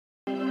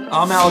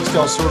I'm Alex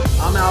Del Soro.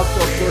 I'm Alex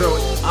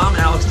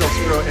Del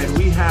Soro, and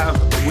we have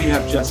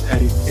Jess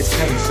Eddy. It's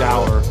Kevin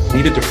Sauer.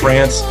 Nita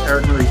DeFrance.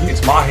 Eric Murray.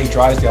 It's Mahe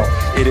Drysdale.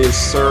 It is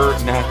Sir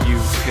Matthew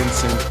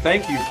Henson.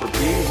 Thank you for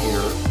being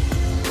here.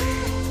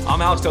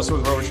 I'm Alex Del Soro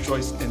with Rover's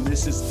Choice, and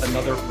this is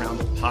another round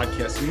of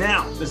podcasts.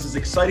 Now, this is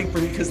exciting for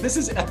me because this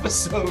is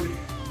episode,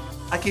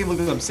 I can't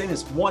believe I'm saying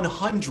this,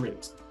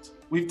 100.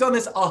 We've done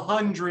this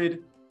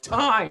 100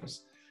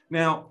 times.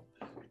 Now,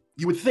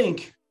 you would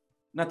think,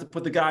 not to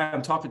put the guy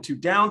I'm talking to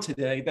down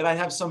today, that I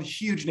have some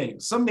huge name,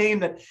 some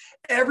name that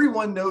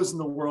everyone knows in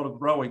the world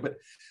of rowing. But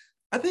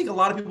I think a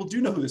lot of people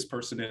do know who this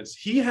person is.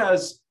 He's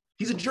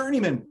a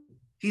journeyman.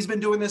 He's been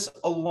doing this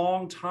a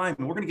long time.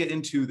 And we're going to get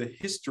into the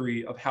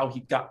history of how he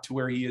got to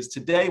where he is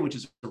today, which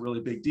is a really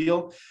big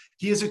deal.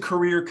 He is a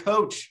career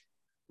coach,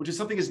 which is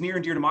something that's near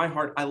and dear to my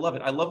heart. I love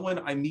it. I love when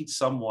I meet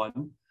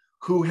someone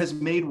who has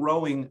made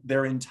rowing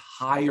their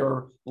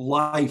entire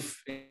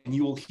life, and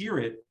you will hear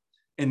it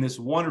in this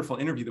wonderful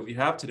interview that we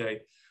have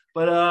today.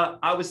 But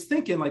I was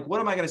thinking, like, what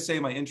am I going to say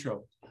in my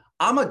intro?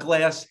 I'm a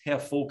glass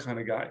half full kind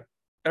of guy.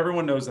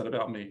 Everyone knows that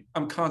about me.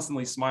 I'm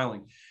constantly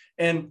smiling.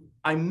 And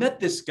I met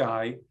this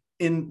guy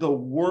in the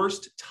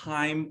worst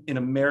time in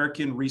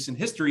American recent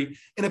history,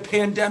 in a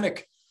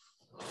pandemic.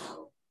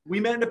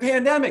 We met in a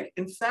pandemic.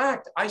 In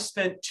fact, I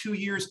spent 2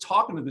 years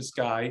talking to this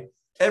guy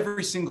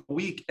every single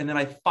week. And then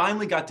I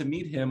finally got to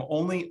meet him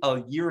only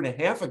a year and a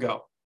half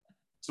ago.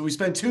 So we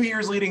spent 2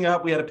 years leading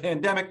up. We had a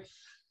pandemic.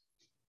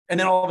 And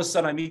then all of a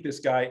sudden I meet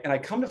this guy and I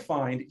come to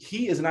find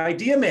he is an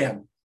idea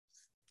man.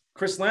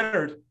 Chris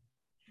Leonard,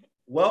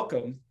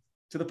 welcome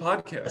to the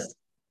podcast.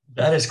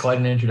 That is quite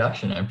an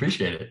introduction. I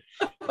appreciate it.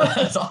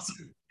 That's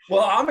awesome.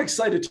 Well, I'm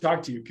excited to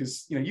talk to you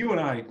because, you and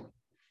I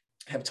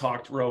have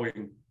talked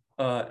rowing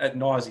ad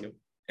nauseum,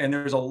 and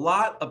there's a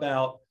lot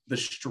about the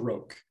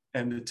stroke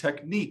and the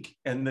technique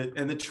and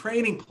the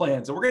training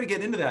plans. And we're going to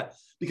get into that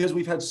because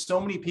we've had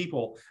so many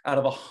people out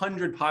of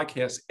 100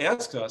 podcasts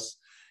ask us,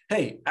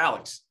 hey,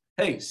 Alex,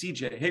 hey,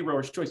 CJ, hey,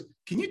 Rower's Choice,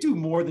 can you do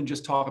more than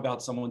just talk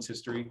about someone's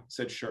history? I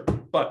said, sure.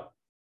 But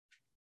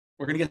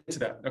we're going to get to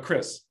that. Now,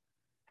 Chris,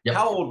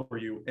 How old were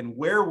you and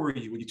where were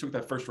you when you took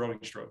that first rowing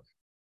stroke?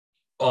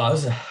 Well, I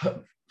was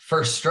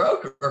first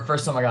stroke or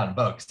first time I got in a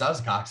boat? Because I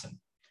was a coxswain.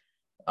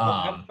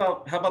 How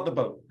about the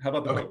boat? How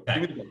about the boat?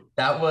 Give me the boat.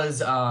 That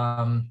was,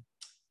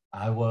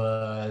 I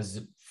was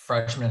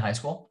freshman in high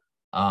school,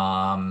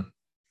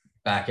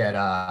 back at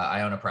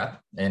Iona Prep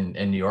in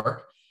New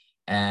York.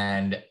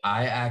 And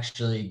I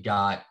actually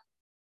got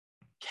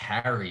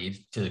carried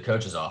to the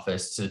coach's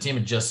office. So the team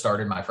had just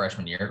started my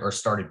freshman year, or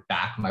started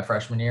back my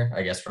freshman year,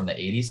 I guess, from the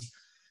 80s.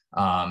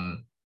 And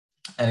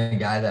a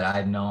guy that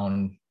I'd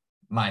known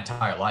my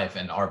entire life,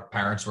 and our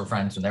parents were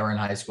friends when they were in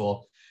high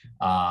school.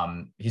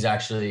 He's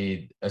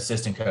actually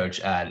assistant coach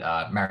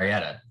at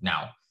Marietta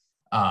now.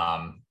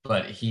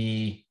 But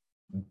he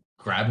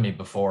grabbed me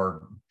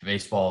before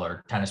baseball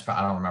or tennis,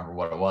 I don't remember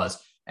what it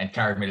was, and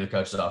carried me to the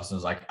coach's office and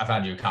was like, I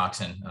found you a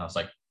coxswain. And I was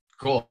like,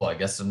 cool, I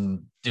guess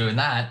I'm doing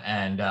that.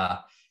 And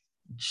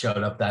showed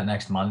up that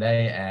next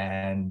Monday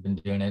and been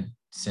doing it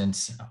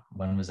since,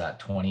 when was that?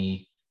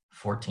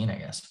 2014, I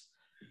guess.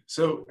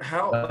 So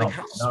how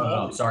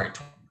small? No, sorry,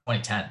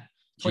 2010.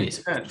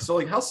 2010. So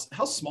like how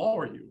small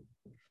were you?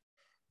 I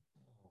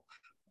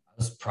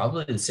was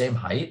probably the same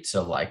height,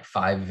 so like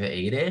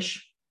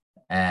 5'8"-ish.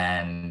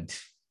 And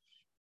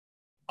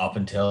up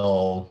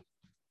until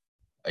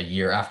a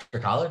year after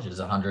college is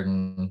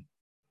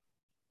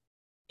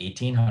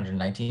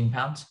 119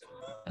 pounds.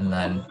 And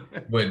then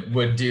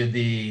would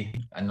do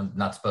I'm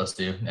not supposed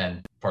to,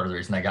 and part of the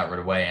reason I got rid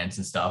of weigh-ins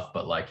and stuff,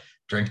 but like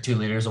drink 2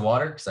 liters of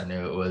water because I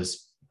knew it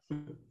was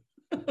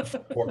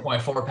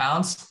 4.4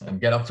 pounds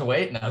and get up to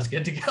weight and I was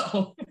good to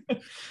go.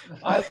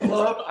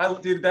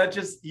 Dude,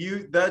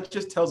 that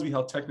just tells me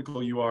how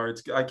technical you are.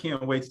 I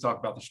can't wait to talk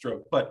about the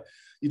stroke, but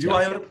you do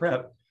Iona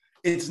Prep.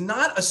 It's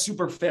not a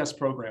super fast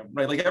program,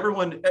 right? Like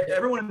everyone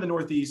in the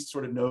Northeast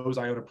sort of knows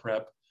Iona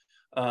Prep.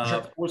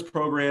 Course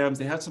programs,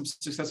 they had some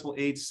successful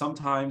 8s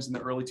sometimes in the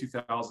early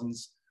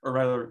 2000s, or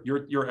rather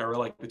your era,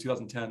 like the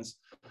 2010s.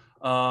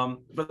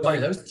 But sorry,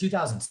 that was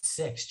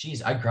 2006.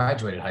 Geez, I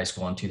graduated high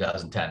school in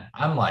 2010.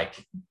 I'm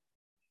like,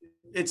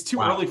 it's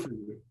too early for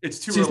you. It's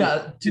too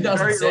early.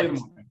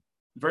 2006.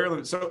 Very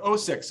early. So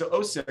 06.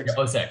 So 06.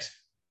 Yeah, 06.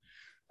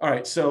 All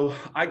right. So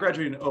I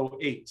graduated in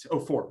 08,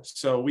 04.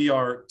 So we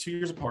are 2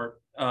 years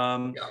apart.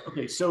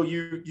 Okay. So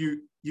you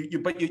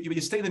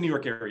stay in the New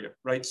York area,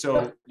 right?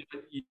 So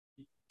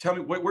tell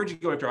me, where'd you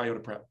go after Iona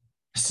Prep?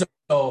 So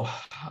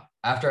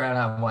after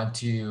I went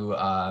to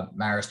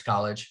Marist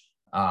College,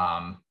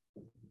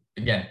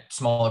 again,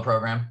 smaller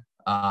program,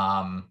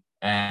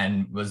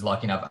 and was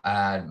lucky enough. I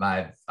had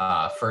my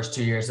first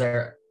 2 years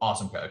there,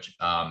 awesome coach.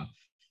 And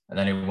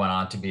then he went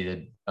on to be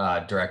the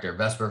director of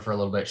Vesper for a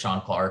little bit,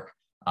 Sean Clark.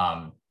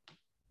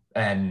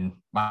 And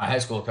my high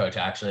school coach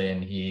actually,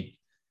 and he,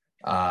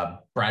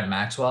 Brad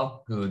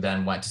Maxwell, who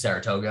then went to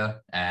Saratoga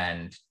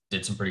and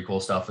did some pretty cool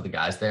stuff with the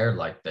guys there.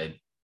 Like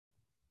they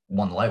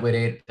won the lightweight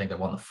 8. I think they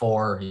won the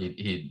 4.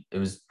 It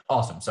was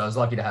awesome. So I was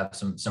lucky to have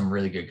some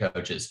really good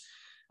coaches.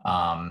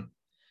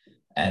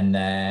 And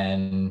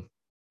then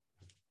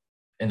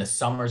in the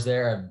summers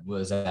there, I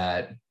was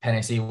at Penn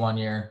AC one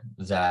year,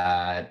 was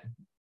at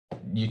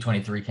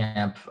U23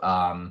 camp,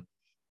 I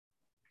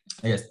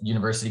guess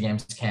university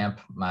games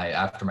camp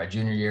after my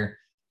junior year,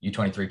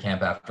 U23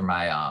 camp after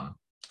my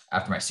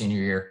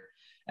senior year.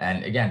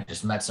 And again,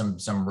 just met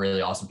some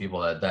really awesome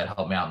people that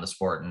helped me out in the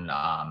sport. And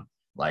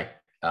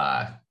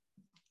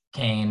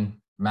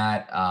Kane,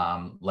 Matt,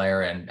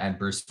 Lair, and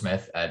Bruce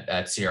Smith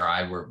at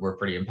CRI were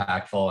pretty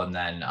impactful. And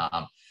then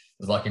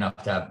was lucky enough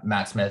to have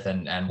Matt Smith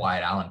and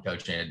Wyatt Allen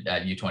coaching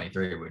at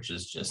U23, which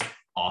is just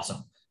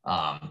awesome.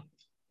 And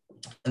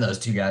those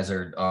two guys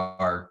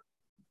are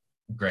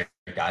great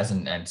guys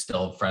and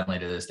still friendly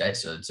to this day.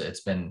 So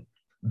it's been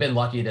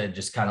lucky to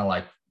just kind of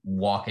like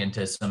walk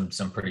into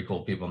some pretty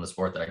cool people in the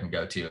sport that I can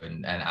go to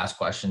and ask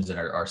questions and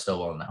are still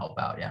willing to help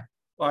out. Yeah.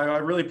 Well, I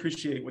really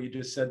appreciate what you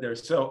just said there.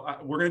 So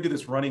we're going to do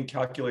this running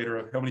calculator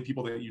of how many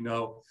people that you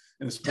know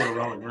in the sport of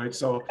rowing, right?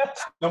 So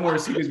somewhere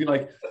CJ's be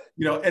like,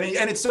 and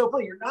it's so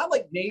funny. You're not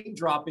like name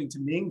dropping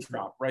to name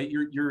drop, right?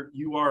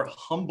 You are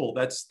humble.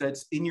 That's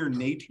in your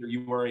nature.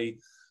 You are a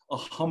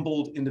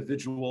humbled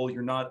individual.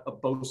 You're not a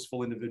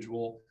boastful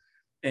individual.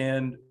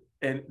 And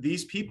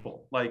these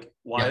people like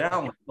Wyatt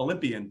Allen,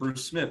 Olympian,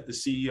 Bruce Smith, the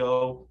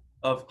CEO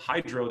of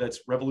Hydro,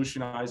 that's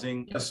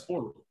revolutionizing the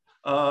sport.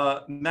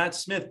 Matt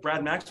Smith,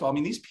 Brad Maxwell. I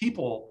mean, these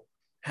people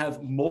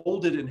have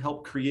molded and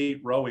helped create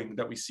rowing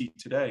that we see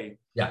today.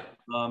 Yeah.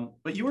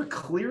 But you were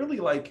clearly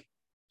like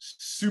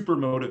super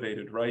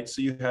motivated, right?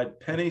 So you had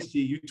Penn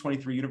AC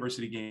U23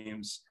 University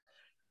Games.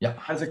 Yeah.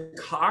 As a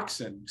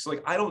coxswain. So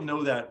like, I don't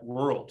know that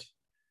world.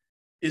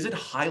 Is it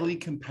highly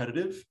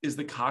competitive? Is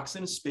the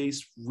coxswain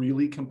space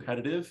really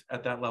competitive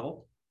at that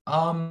level?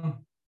 I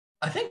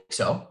think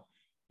so.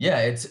 Yeah,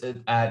 it's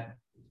at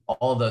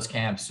all of those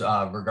camps,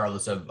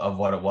 regardless of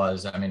what it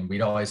was. I mean,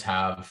 we'd always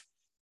have,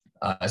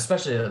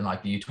 especially in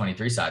like the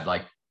U23 side,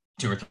 like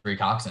 2 or 3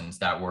 coxswains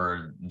that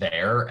were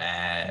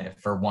there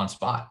for one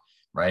spot,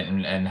 right?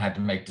 And had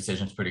to make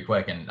decisions pretty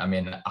quick. And I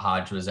mean,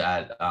 Hodge was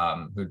at,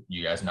 who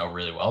you guys know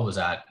really well, was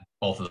at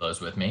both of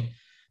those with me.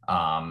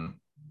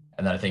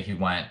 And then I think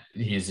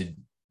he's a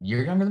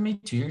year younger than me,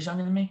 2 years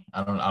younger than me.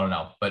 I don't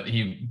know, but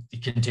he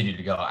continued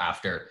to go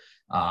after.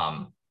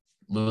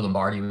 Lou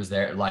Lombardi was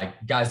there,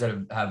 like guys that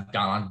have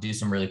gone on to do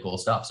some really cool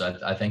stuff. So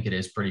I think it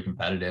is pretty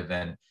competitive.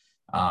 And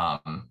I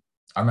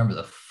remember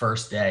the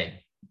first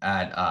day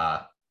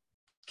at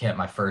camp,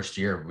 my first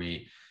year,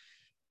 we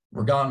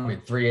were gone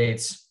with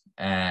 3/8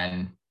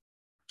 and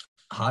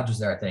Hodge was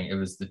there. I think it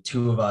was the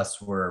two of us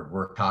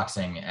were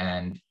coxing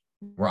and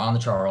we're on the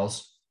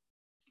Charles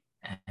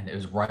and it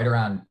was right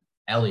around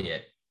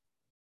Elliott.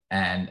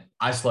 And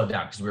I slowed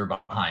down because we were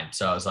behind.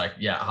 So I was like,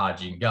 yeah,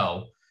 Hodge, you can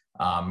go.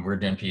 We're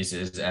doing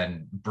pieces.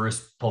 And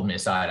Bruce pulled me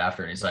aside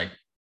after, and he's like,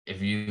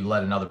 if you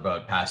let another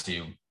boat past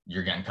you,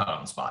 you're getting cut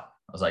on the spot.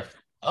 I was like,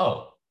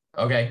 oh,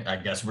 okay. I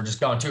guess we're just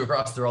going 2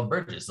 across through all the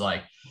bridges.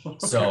 Like,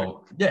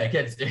 so yeah, it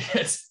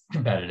gets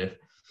competitive.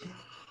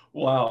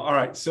 Wow. All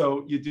right.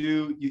 So you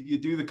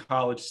do the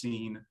college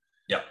scene.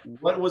 Yeah.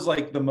 What was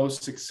like the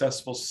most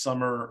successful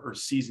summer or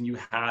season you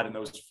had in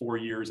those 4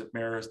 years at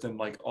Marist and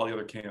like all the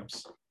other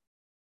camps?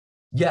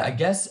 Yeah, I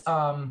guess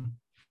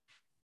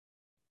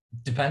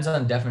depends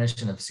on the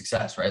definition of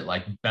success, right?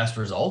 Like best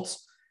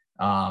results,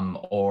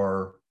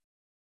 or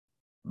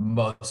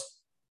most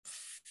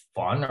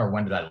fun, or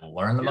when did I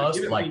learn the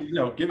most?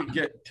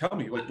 Tell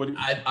me, like, what?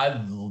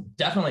 I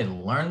definitely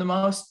learned the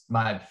most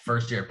my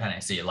first year at Penn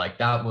AC. Like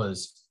that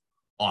was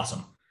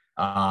awesome.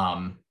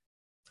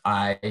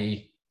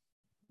 I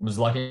was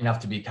lucky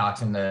enough to be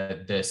coxing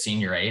the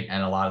senior 8,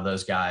 and a lot of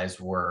those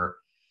guys were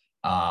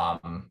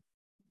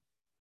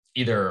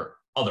either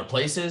other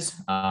places,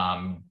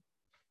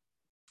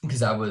 because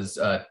that was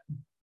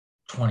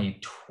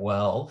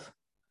 2012,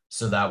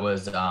 so that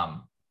was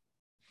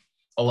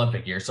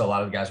Olympic year, so a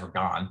lot of the guys were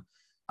gone,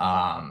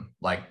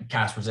 like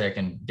Casper Zick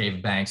and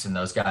David Banks, and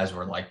those guys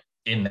were like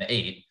in the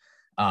 8,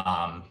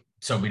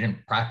 so we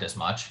didn't practice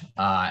much,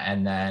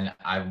 and then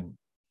I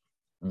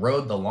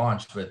rode the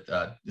launch with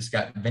this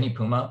guy Vinny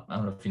Puma. I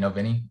don't know if you know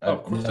Vinny.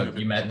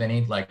 You met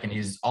Vinny, like, and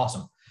he's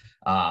awesome.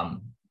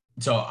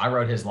 So I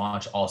rode his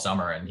launch all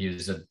summer, and he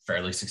was a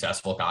fairly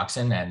successful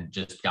coxswain, and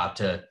just got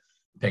to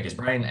pick his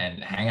brain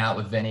and hang out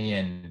with Vinny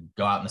and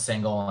go out in the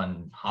single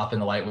and hop in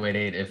the lightweight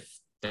 8 if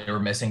they were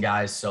missing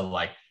guys. So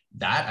like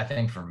that, I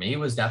think for me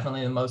was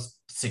definitely the most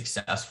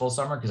successful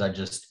summer, because I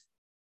just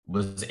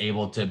was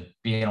able to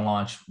be in a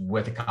launch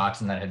with a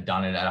coxswain that had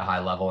done it at a high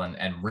level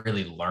and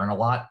really learn a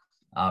lot,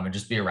 and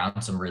just be around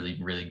some really,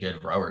 really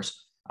good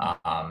rowers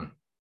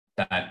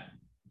that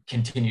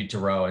continued to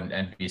row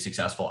and be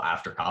successful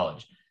after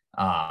college.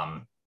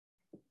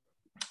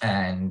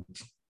 And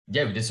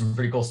yeah, we did some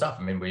pretty cool stuff.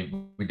 I mean,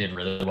 we did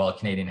really well at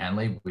Canadian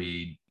Henley.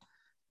 We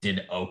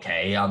did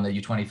okay on the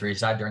U23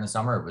 side during the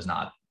summer. It was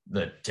not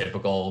the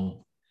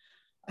typical,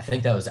 I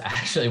think that was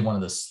actually one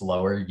of the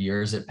slower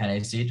years at Penn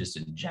AC, just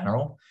in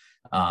general.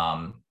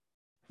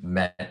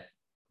 Met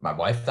my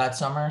wife that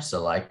summer.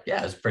 So like,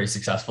 yeah, it was a pretty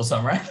successful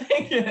summer, I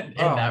think, in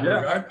that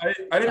regard.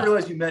 I didn't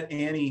realize you met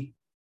Annie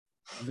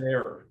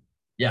there.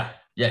 Yeah.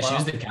 Yeah. Wow. She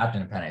was the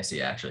captain of Penn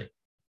AC, actually.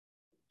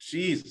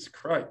 Jesus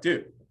Christ,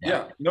 dude.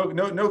 Yeah.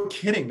 No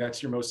kidding.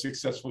 That's your most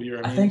successful year.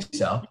 I mean, I think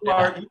so.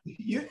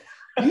 You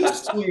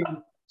swing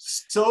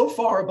so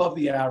far above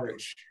the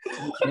average.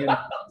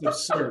 It's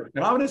absurd.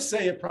 And I'm going to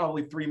say it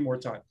probably 3 more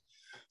times.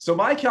 So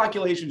my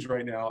calculations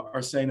right now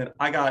are saying that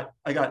I got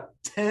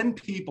 10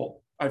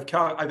 people. I've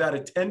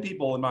added 10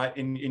 people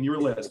in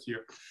your list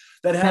here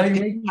that have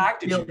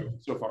impacted you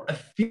so far. I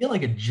feel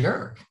like a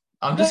jerk.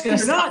 I'm just going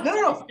to stop.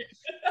 No.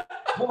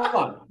 Hold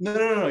on.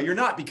 No. You're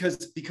not,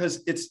 because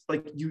it's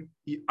like you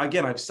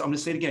again, I'm going to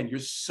say it again. You're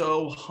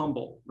so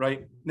humble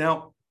right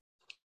now.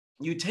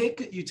 You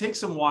take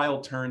some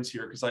wild turns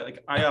here, because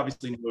I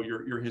obviously know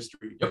your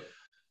history. Yep.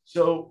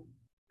 So,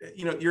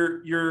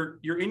 you're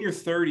in your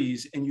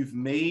 30s and you've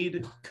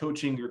made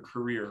coaching your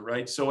career,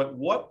 right? So at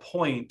what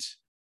point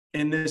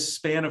in this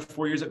span of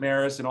 4 years at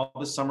Marist and all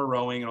the summer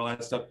rowing and all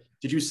that stuff,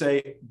 did you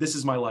say, this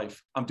is my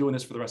life, I'm doing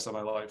this for the rest of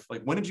my life?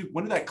 Like, when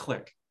did that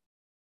click?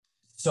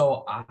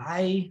 So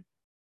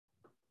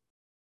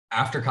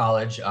after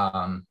college,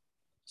 was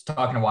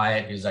talking to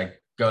Wyatt. He was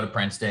like, go to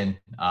Princeton,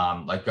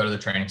 go to the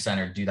training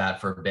center, do that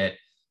for a bit.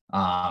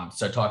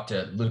 So I talked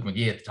to Luke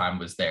McGee at the time,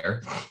 was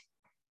there.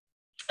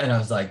 And I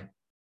was like,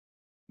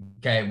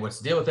 okay, what's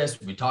the deal with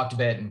this? We talked a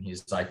bit, and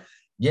he's like,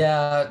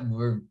 yeah,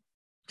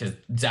 because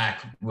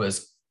Zach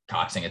was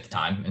coxing at the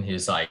time. And he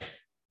was like,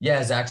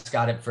 yeah, Zach's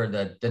got it for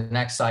the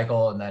next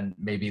cycle. And then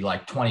maybe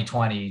like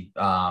 2020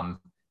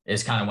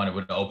 is kind of when it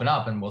would open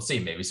up, and we'll see,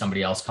 maybe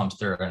somebody else comes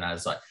through. And I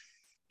was like,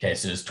 okay,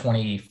 so it was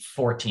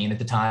 2014 at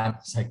the time.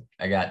 It's like,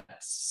 I got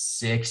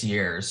 6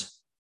 years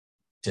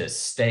to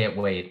stay at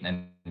weight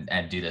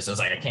and do this. I was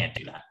like, I can't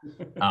do that.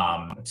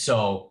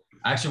 So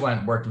I actually went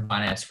and worked in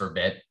finance for a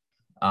bit.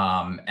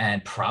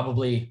 And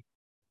probably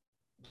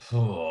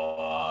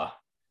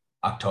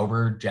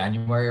October,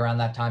 January, around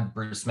that time,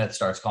 Bruce Smith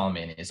starts calling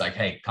me, and he's like,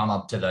 hey, come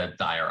up to the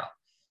IRL.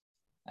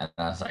 And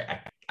I was like,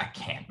 I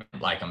can't,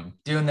 like, I'm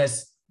doing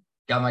this,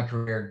 got my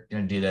career,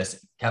 gonna do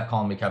this. Kept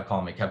calling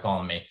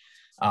me.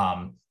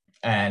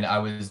 And I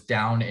was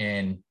down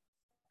in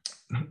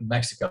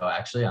Mexico,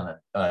 actually,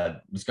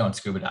 was going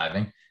scuba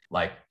diving,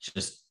 like,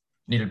 just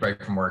needed a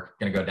break from work,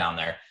 gonna go down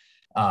there.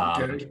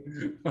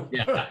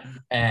 Yeah.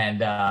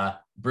 And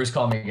Bruce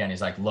called me again.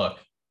 He's like, look,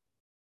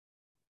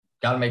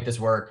 got to make this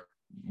work.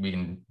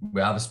 We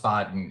have a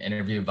spot and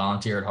interview,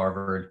 volunteer at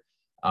Harvard.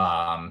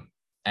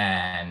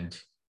 And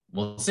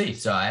we'll see.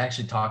 So I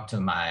actually talked to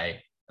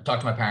my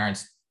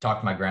parents,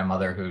 talked to my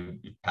grandmother who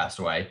passed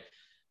away.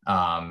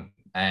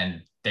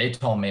 And they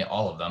told me,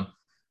 all of them,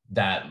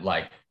 that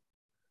like,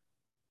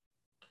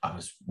 I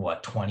was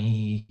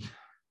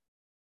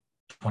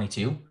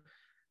 22.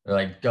 They're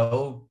like,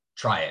 go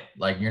try it.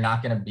 Like, you're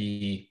not going to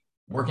be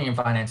working in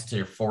finance until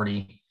you're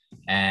 40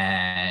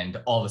 and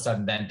all of a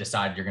sudden then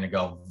decide you're going to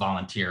go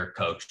volunteer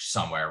coach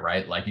somewhere,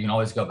 right? Like, you can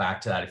always go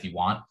back to that if you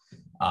want.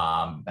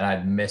 And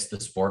I missed the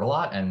sport a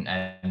lot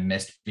and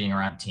missed being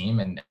around a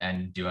team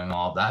and doing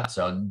all of that.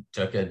 So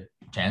took a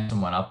chance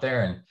and went up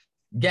there, and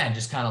again,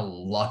 just kind of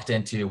lucked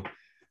into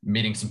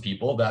meeting some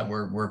people that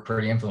were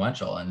pretty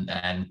influential.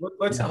 And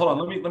let's hold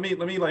on. Let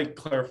me like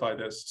clarify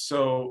this.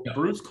 So yeah.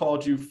 Bruce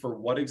called you for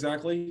what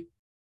exactly?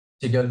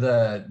 To go to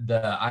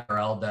the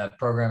IRL, the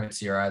program at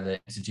CRI, the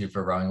Institute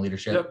for Rowing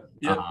Leadership.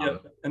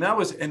 Yep. And that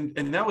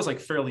was like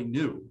fairly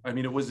new. I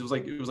mean, it was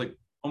like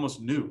almost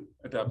new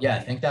at that point. Yeah, I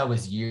think that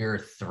was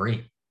year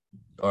 3,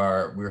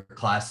 or we were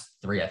class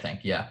 3, I think.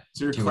 Yeah.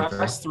 So you're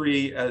class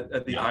 3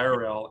 at the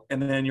IRL, and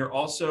then you're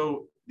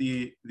also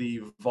the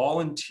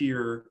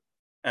volunteer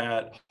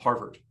at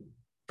Harvard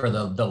for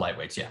the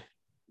lightweights. Yeah.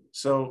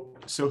 So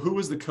who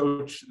was the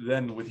coach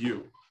then with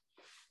you?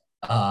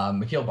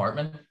 Mikhail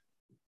Bartman,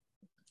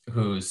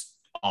 who's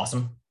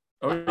awesome.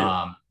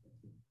 Oh,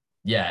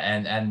 yeah.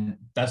 And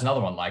that's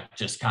another one, like,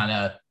 just kind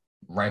of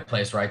right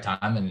place, right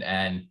time,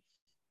 and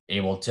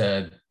able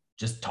to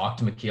just talk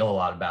to Mikhail a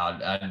lot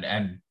about,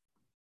 and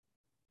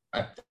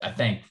I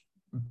think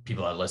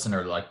people that listen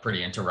are like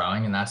pretty into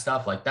rowing and that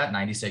stuff. Like, that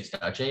 96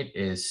 Dutch 8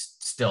 is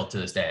still to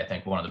this day, I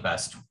think, one of the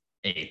best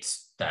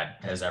 8s that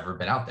has ever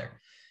been out there.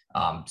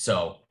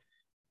 So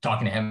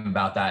talking to him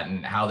about that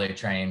and how they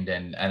trained,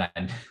 and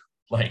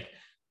like,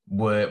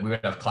 we would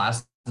have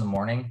class in the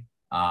morning,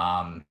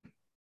 and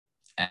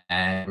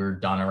we were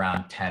done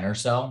around 10 or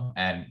so,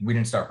 and we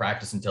didn't start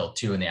practice until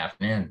 2 in the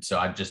afternoon. So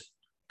I'd just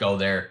go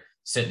there,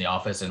 sit in the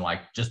office, and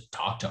like just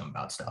talk to him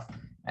about stuff.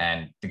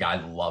 And the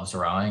guy loves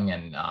rowing,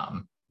 and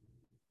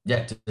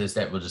to this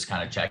day we'll just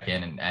kind of check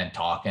in and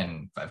talk,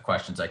 and if I have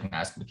questions I can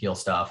ask Mikhail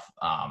stuff.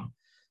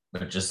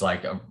 But just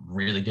like a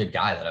really good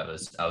guy that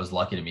I was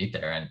lucky to meet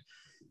there. And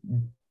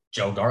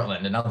Joe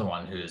Gartland, another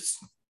one who's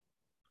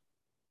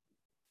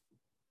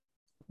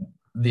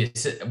the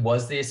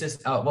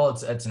assistant. Oh, well,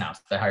 it's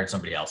announced they hired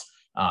somebody else.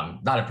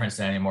 Not at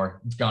Princeton anymore.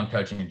 He's gone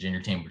coaching a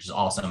junior team, which is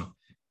awesome.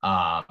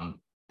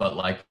 But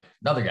like,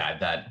 another guy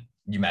that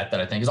you met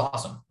that I think is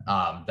awesome.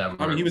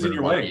 He was in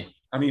your wedding.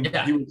 I mean,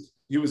 Yeah.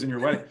 he was in your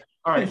wedding.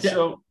 All right.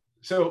 Yeah.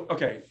 So,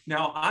 okay.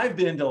 Now I've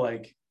been to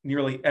like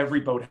nearly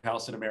every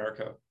boathouse in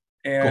America,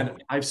 and Cool.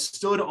 I've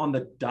stood on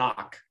the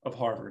dock of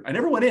Harvard. I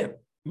never went in.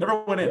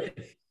 Never went in.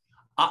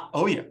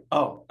 Oh yeah.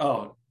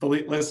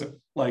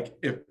 Listen, like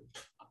if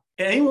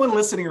anyone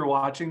listening or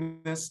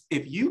watching this,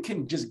 if you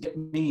can just get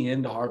me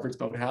into Harvard's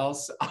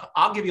boathouse,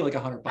 I'll give you like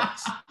 $100.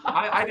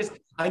 I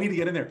need to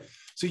get in there.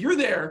 So you're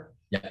there.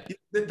 Yeah.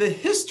 The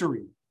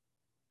history,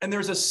 and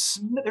there's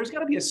got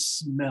to be a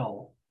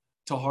smell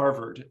to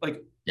Harvard.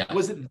 Like, Yeah.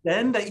 was it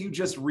then that you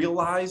just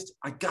realized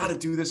I got to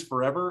do this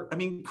forever? I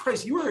mean,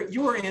 Chris, you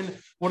were in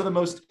one of the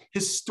most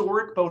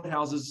historic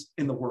boathouses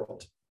in the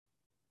world.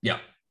 Yeah.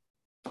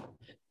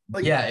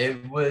 Like, Yeah,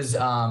 it was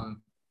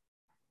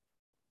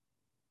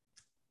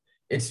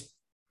it's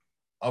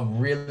a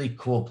really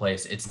cool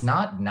place. It's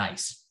not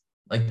nice.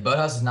 Like the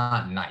boathouse is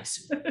not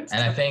nice. And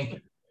I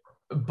think,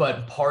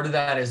 but part of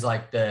that is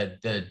like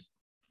the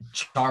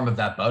charm of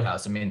that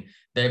boathouse. I mean,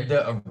 they're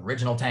the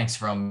original tanks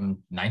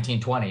from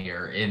 1920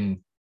 are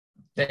in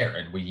there,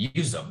 and we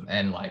use them,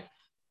 and like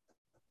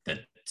the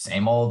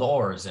same old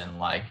oars, and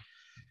like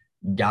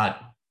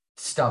got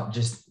stuff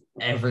just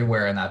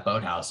everywhere in that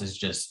boathouse is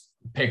just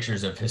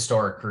pictures of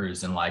historic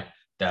crews, and like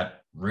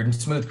that Rude and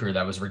Smooth crew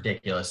that was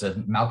ridiculous.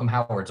 Malcolm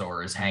Howard's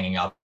oar is hanging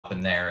up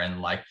in there,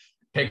 and like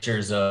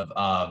pictures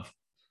of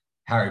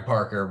Harry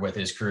Parker with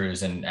his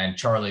crews, and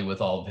Charlie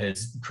with all of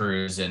his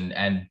crews,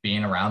 and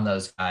being around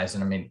those guys.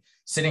 And I mean,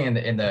 sitting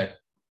in the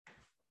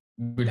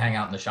we'd hang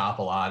out in the shop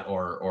a lot,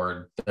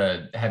 or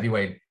the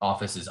heavyweight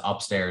office is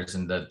upstairs,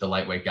 and the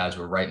lightweight guys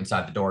were right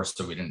inside the door,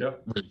 so we didn't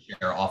really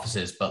share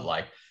offices. But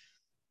like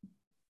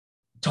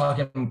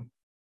talking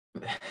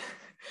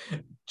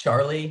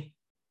Charlie,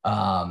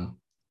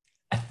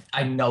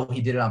 I know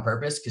he did it on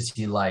purpose, because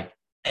he like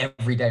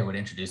every day would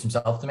introduce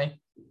himself to me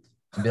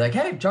and be like,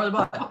 "Hey, Charlie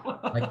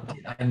Bott." Like,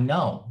 dude, I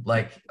know,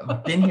 like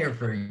I've been here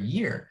for a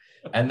year.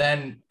 And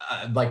then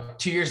like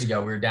 2 years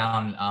ago, we were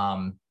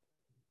down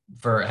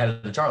for Head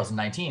of the Charles in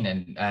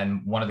 19,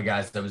 and one of the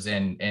guys that was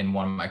in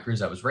one of my crews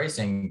that was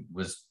racing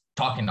was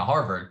talking to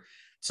Harvard.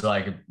 So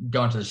like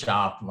going to the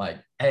shop, like,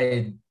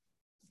 "Hey,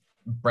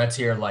 Brett's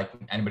here, like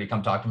anybody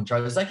come talk to him?"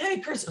 Charlie's like, "Hey,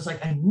 Chris." I was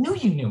like, "I knew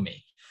you knew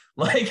me."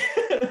 Like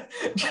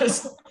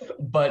just,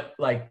 but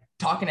like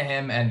talking to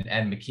him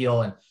and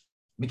McKeel, and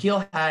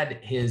McKeel had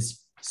his,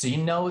 so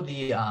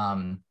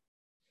I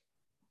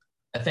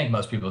think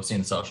most people have seen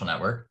The Social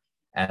Network,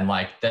 and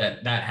like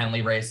that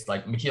Henley race,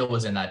 like McKeel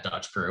was in that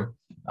Dutch crew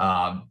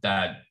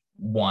that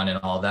won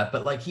and all that,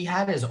 but like he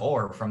had his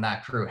oar from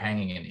that crew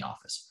hanging in the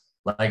office.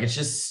 Like it's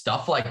just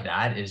stuff like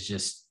that is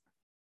just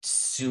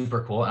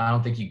super cool, and I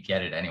don't think you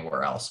get it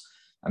anywhere else.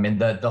 I mean,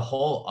 the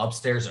whole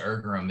upstairs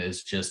erg room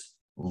is just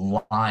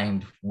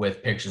lined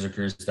with pictures of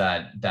crews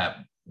that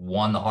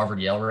won the Harvard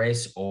Yale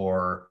race,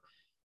 or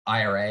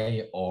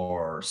IRA,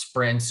 or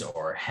sprints,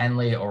 or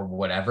Henley, or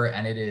whatever,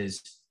 and it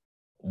is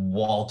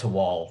wall to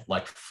wall,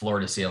 like floor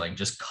to ceiling,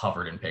 just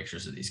covered in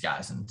pictures of these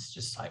guys, and it's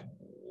just like,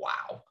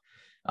 wow.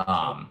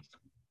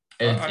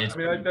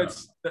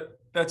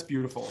 That's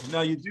beautiful.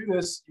 Now you do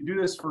this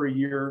for a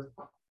year,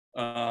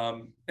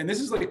 and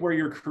this is like where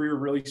your career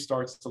really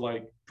starts to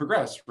like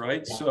progress,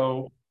 right?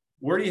 So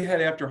where do you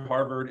head after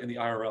Harvard in the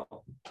IRL?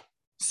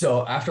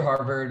 So after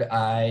Harvard,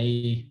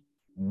 I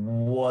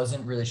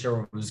wasn't really sure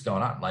what was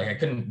going on. Like I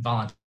couldn't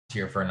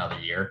volunteer for another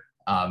year.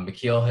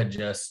 McKeel had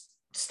just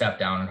stepped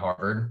down at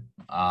Harvard.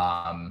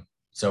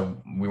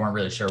 So we weren't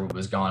really sure what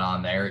was going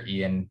on there.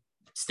 Ian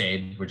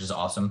stayed, which is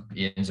awesome.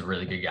 Ian's a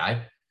really good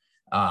guy.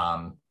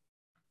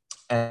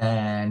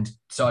 And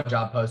saw a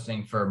job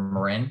posting for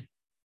Marin.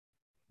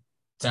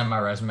 Sent my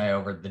resume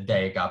over the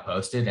day it got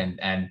posted,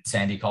 and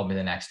Sandy called me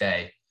the next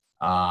day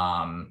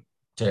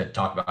to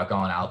talk about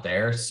going out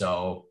there.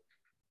 So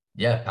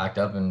yeah, packed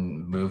up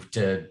and moved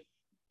to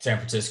San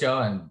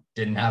Francisco, and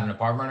didn't have an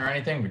apartment or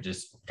anything. We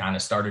just kind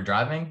of started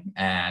driving,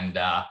 and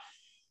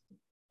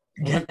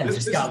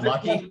just got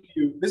lucky.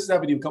 This has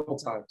happened to you a couple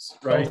times,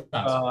 right?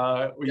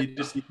 Where you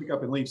pick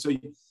up and leave. So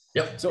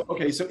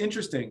okay, so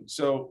interesting.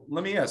 So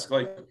let me ask,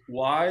 like,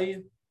 why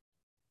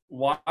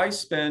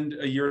spend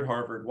a year at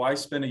Harvard? Why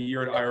spend a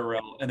year at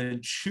IRL and then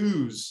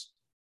choose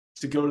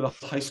to go to the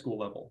high school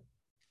level?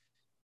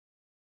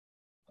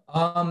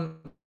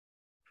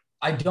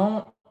 I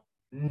don't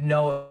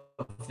know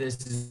if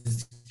this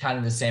is kind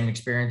of the same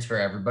experience for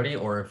everybody,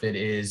 or if it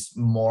is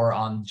more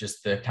on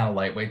just the kind of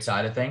lightweight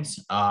side of things.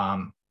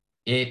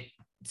 It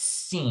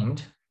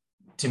seemed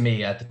to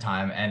me at the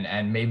time,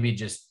 and maybe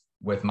just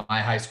with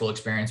my high school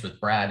experience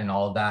with Brad and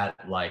all of that,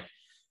 like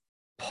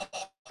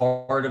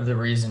part of the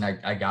reason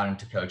I got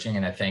into coaching,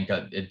 and I think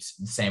it's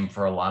the same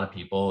for a lot of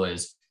people,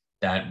 is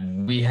that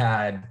we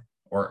had,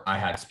 or I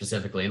had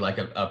specifically, like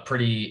a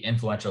pretty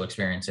influential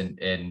experience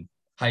in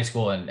high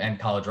school and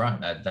college run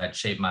that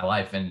shaped my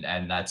life.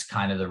 And that's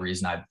kind of the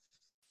reason I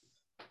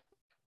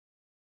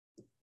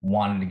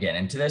wanted to get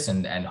into this,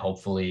 and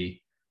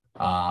hopefully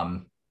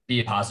be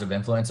a positive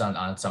influence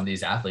on some of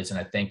these athletes. And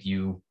I think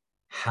you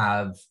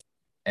have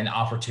an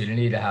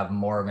opportunity to have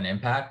more of an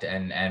impact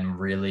and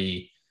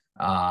really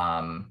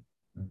um,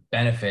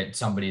 benefit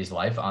somebody's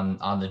life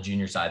on the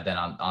junior side than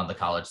on the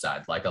college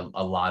side. Like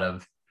a lot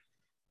of,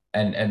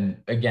 and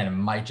again, it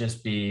might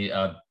just be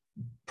a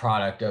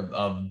product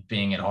of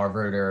being at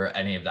Harvard or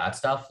any of that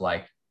stuff.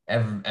 Like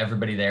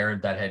everybody there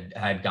that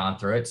had gone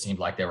through it seemed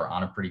like they were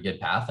on a pretty good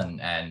path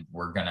and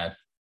were gonna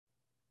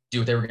do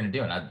what they were gonna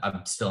do. And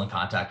I'm still in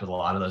contact with a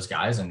lot of those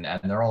guys, and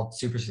they're all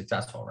super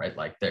successful, right?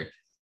 Like they're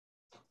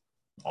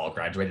all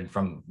graduated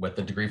with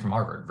a degree from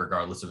Harvard,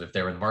 regardless of if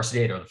they were the varsity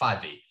 8 or the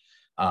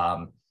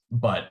 5V.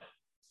 But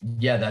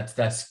yeah,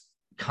 that's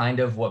kind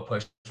of what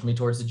pushed me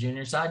towards the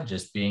junior side,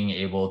 just being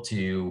able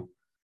to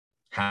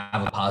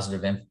have a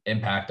positive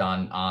impact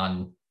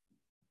on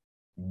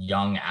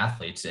young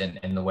athletes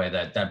in the way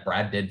that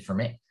Brad did for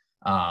me.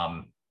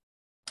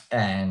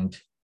 And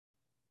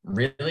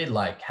really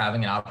like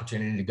having an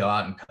opportunity to go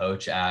out and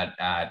coach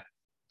at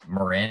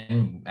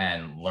Marin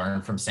and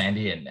learn from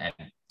Sandy, and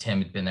Tim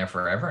had been there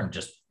forever and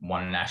just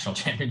won a national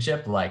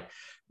championship. Like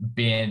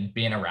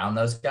being around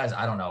those guys,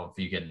 I don't know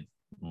if you could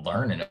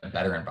learn in a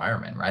better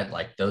environment, right?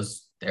 Like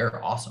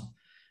they're awesome.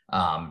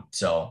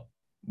 So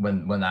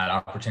when that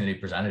opportunity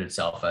presented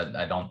itself,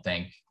 I don't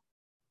think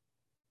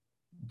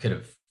could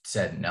have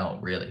said no,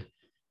 really.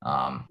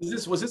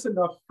 Was this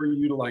enough for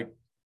you to like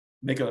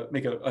make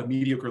a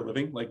mediocre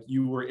living? Like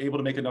you were able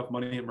to make enough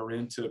money at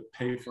Marin to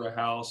pay for a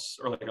house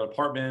or like an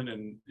apartment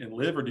and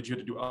live, or did you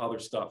have to do other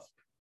stuff?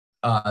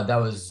 That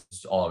was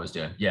all I was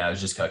doing. Yeah, I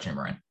was just coaching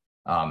Marin.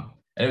 And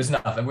it was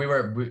enough. And we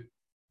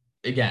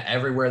again,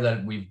 everywhere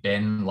that we've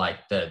been,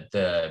 like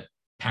the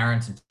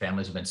parents and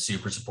families have been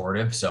super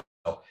supportive. So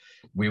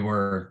we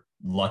were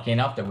lucky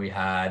enough that we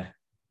had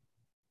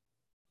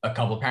a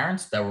couple of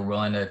parents that were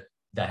willing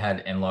that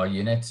had in-law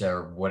units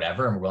or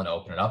whatever, and were willing to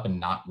open it up and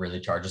not really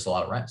charge us a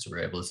lot of rent. So we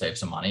were able to save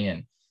some money,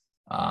 and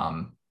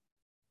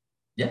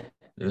yeah,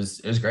 it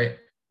was great.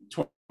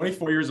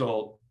 24 years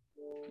old.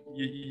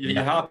 You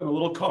hop in a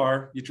little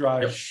car, you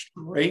drive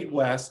straight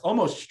west,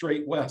 almost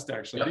straight west,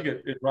 actually. Yep. I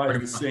think it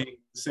rides the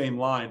same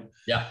line.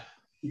 Yeah.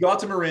 You go out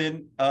to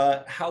Marin.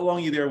 How long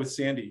are you there with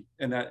Sandy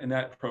in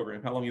that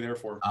program? How long are you there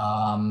for?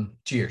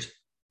 2 years.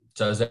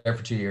 So I was there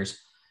for 2 years.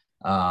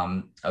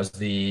 I was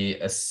the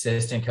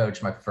assistant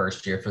coach my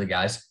first year for the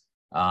guys.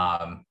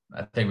 I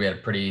think we had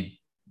a pretty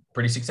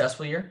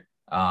successful year.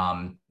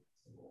 And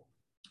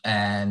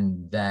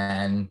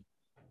then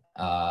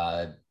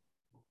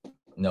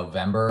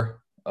November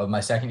of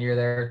my second year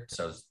there,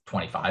 so I was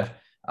 25,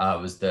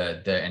 was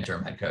the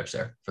interim head coach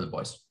there for the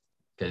boys,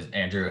 because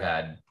Andrew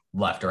had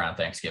left around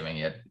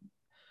Thanksgiving.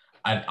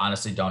 I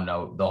honestly don't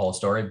know the whole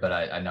story, but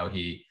I know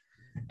he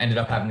ended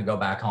up having to go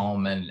back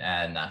home and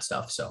that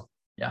stuff. So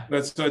yeah.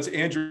 It's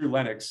Andrew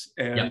Lennox,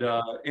 and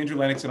Andrew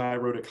Lennox and I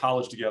rode at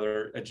college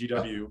together at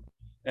GW.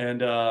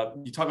 And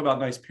you talk about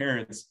nice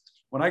parents.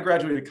 When I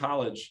graduated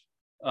college,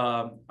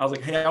 I was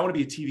like, hey, I want to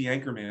be a TV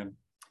anchor man.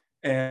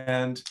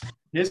 And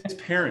his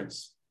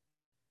parents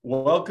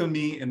welcomed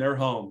me in their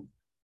home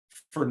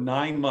for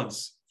 9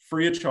 months,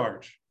 free of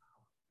charge.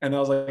 And I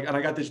was like, and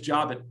I got this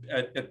job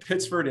at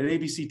Pittsford at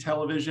ABC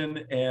Television,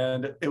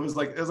 and it was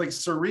like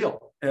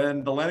surreal.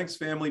 And the Lennox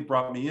family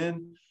brought me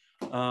in.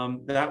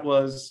 That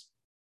was,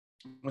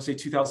 I want to say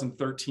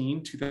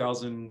 2013,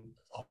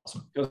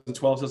 2012,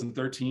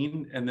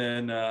 2013. And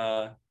then,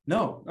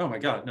 no, oh my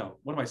God, no.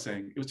 What am I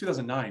saying? It was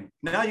 2009.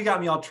 Now you got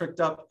me all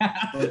tricked up.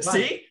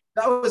 See?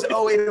 That was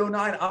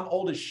 0809. I'm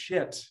old as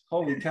shit.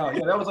 Holy cow.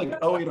 Yeah, that was like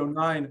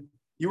 0809.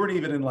 You weren't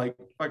even in like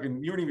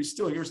fucking, you were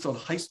still in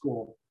high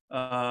school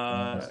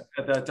at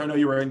that time. No,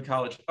 you were in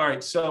college. All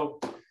right.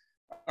 So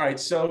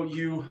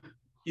you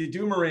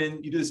do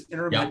Marin, you do this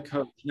interim head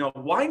coach. Now,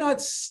 why not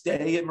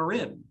stay at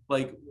Marin?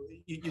 Like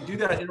you do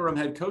that interim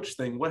head coach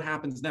thing. What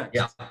happens next?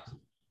 Yeah.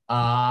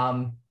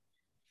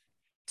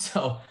 So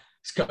I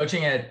was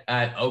coaching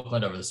at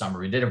Oakland over the summer.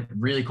 We did a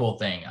really cool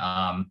thing.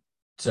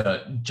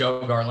 So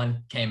Joe Garland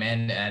came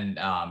in, and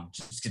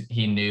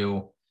he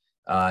knew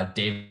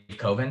Dave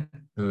Coven,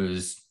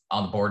 who's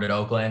on the board at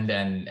Oakland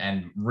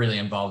and really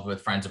involved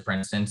with Friends of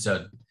Princeton.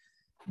 So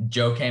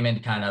Joe came in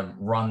to kind of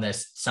run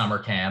this summer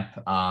camp.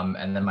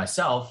 And then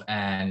myself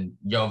and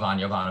Jovan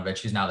Jovanovic,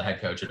 who's now the head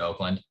coach at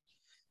Oakland,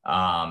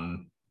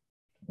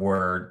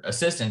 were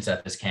assistants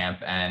at this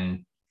camp.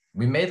 And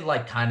we made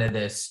like kind of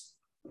this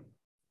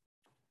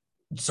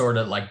sort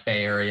of like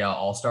Bay Area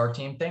all-star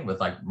team thing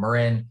with like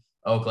Marin,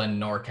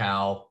 Oakland,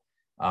 NorCal.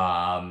 There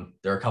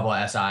are a couple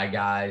of SI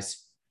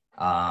guys,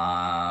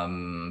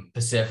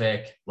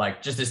 Pacific,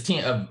 like just this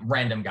team of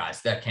random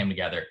guys that came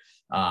together.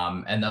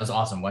 And that was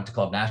awesome. Went to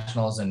club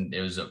nationals, and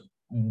it was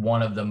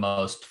one of the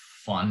most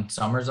fun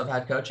summers I've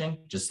had coaching,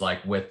 just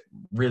like with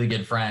really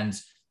good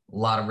friends, a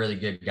lot of really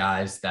good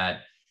guys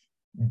that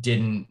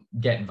didn't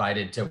get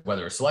invited to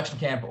whether a selection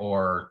camp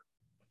or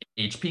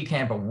HP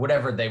camp or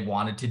whatever they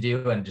wanted to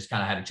do, and just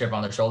kind of had a chip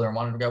on their shoulder and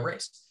wanted to go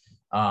race.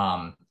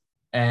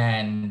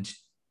 And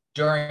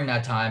during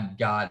that time,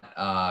 got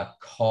a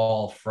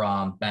call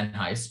from Ben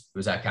Heiss, who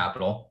was at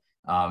Capital,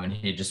 and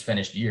he had just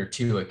finished year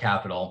 2 at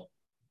Capital.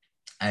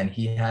 And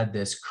he had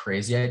this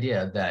crazy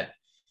idea that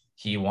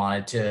he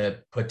wanted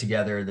to put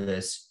together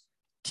this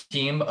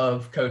team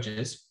of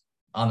coaches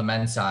on the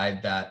men's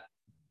side that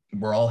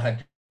were all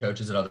head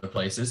coaches at other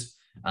places.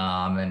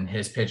 And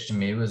his pitch to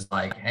me was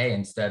like, hey,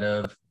 instead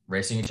of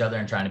racing each other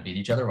and trying to beat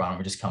each other, why don't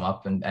we just come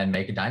up and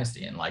make a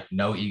dynasty? And like,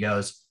 no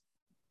egos.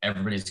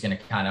 Everybody's going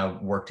to kind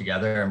of work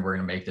together, and we're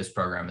going to make this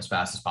program as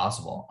fast as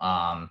possible.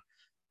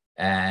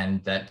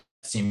 And that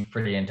seemed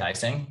pretty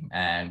enticing.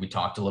 And we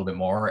talked a little bit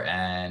more.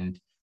 And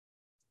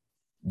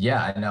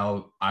yeah, I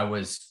know I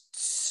was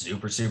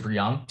super, super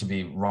young to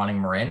be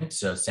running Marin.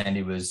 So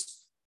Sandy was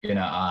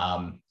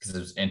gonna, because it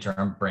was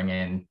interim, bring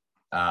in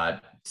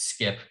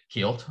Skip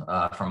Keelt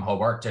from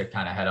Hobart to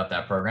kind of head up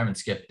that program. And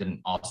Skip did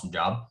an awesome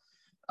job.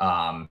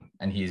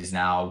 And he's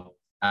now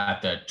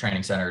at the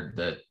training center,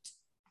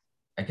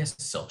 I guess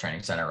it's still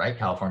training center, right?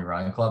 California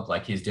Running Club.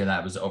 Like he's doing that.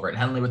 It was over at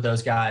Henley with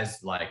those guys.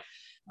 Like,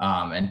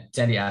 and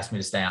Sandy asked me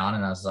to stay on,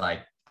 and I was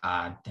like,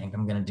 I think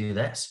I'm going to do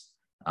this.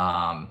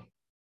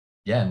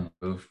 And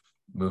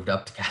moved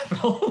up to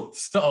Capital.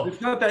 So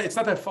it's not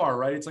that far,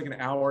 right? It's like an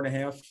hour and a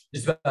half.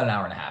 It's about an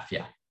hour and a half.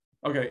 Yeah.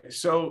 Okay.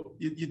 So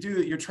you do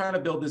that. You're trying to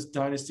build this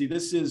dynasty.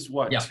 This is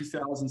what,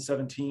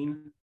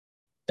 2017?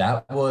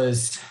 That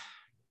was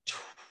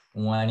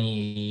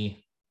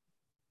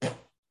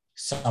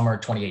summer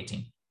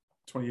 2018.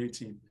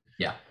 2018.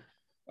 Yeah.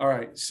 All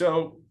right.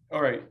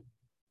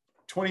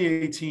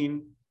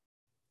 2018,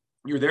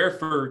 you're there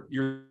for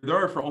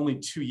only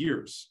 2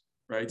 years,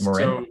 right?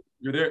 Marin. So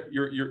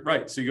you're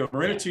right. So you go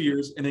Marin 2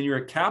 years, and then you're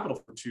at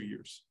Capital for 2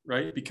 years,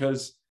 right?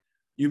 Because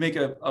you make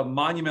a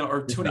monumental,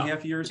 or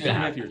 2.5 years,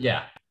 2.5 years.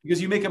 Yeah.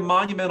 Because you make a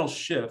monumental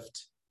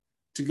shift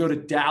to go to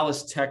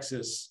Dallas,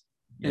 Texas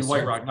in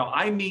White Rock. Now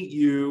I meet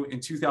you in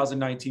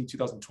 2019,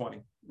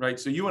 2020, right?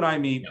 So you and I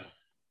meet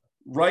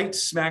right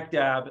smack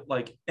dab,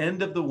 like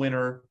end of the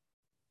winter.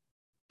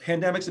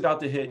 Pandemic's about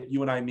to hit.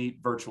 You and I meet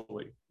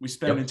virtually. We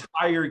spend an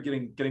entire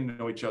getting to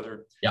know each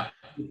other. Yeah.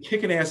 You're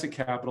kicking ass at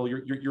Capital.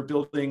 You're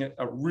building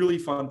a really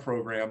fun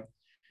program.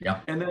 Yeah.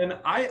 And then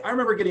I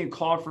remember getting a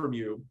call from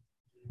you,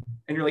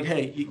 and you're like,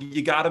 hey,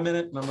 you got a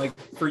minute? And I'm like,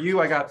 for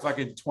you, I got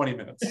fucking 20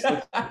 minutes.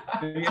 And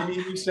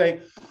you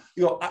say,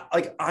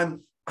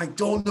 I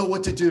don't know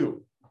what to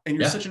do. And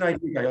you're such an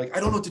idea guy. You're like,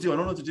 I don't know what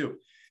to do.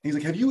 And he's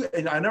like,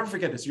 and I never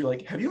forget this. You're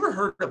like, have you ever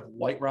heard of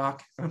White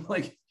Rock? And I'm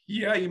like,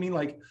 yeah, you mean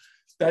like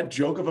that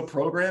joke of a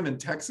program in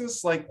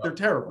Texas? Like they're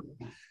terrible.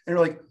 And you're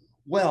like,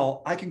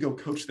 well, I can go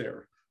coach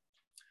there.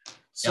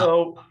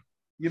 So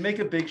you make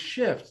a big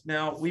shift.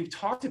 Now we've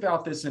talked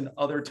about this in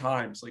other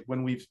times, like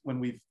when we've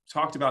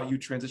talked about you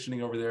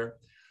transitioning over there.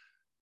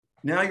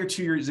 Now you're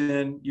 2 years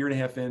in, year and a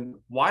half in.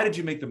 Why did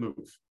you make the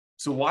move?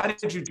 So why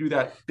did you do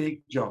that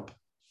big jump?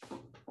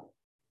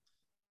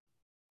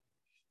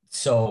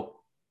 So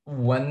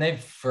when they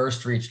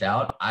first reached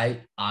out,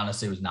 I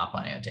honestly was not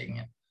planning on taking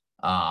it.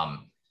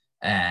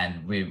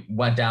 And we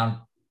went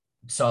down,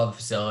 saw the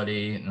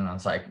facility, and I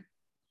was like,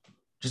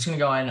 just going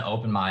to go in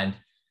open mind.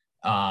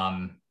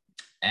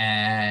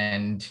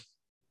 And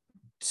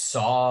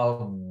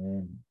saw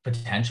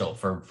potential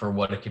for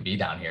what it could be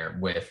down here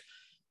with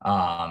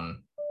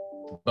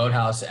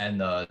Boathouse and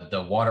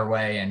the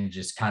waterway, and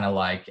just kind of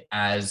like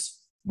as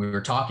we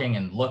were talking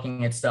and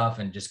looking at stuff,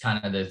 and just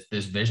kind of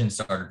this vision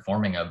started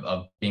forming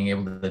of being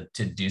able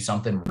to do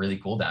something really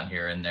cool down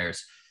here. And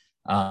there's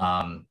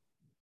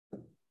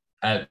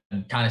I've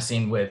kind of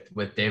seen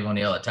with Dave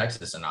O'Neill at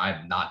Texas, and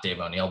I'm not Dave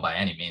O'Neill by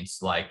any means,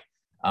 like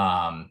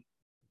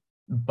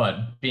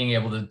but being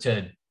able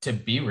to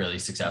be really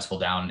successful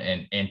down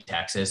in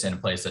Texas, in a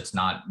place that's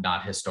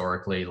not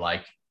historically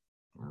like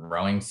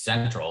rowing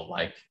central,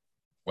 like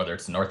whether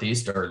it's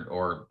Northeast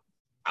or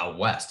out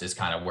West is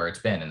kind of where it's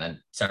been, and then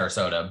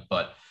Sarasota.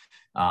 But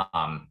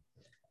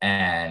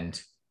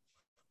and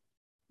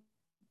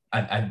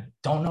I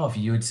don't know if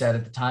you had said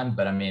at the time,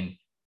 but I mean,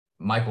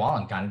 Mike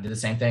Wallen kind of did the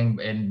same thing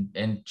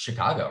in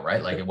Chicago,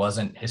 right? Like it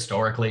wasn't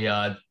historically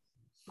a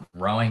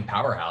rowing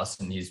powerhouse,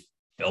 and he's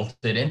built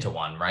it into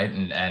one, right?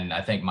 And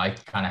I think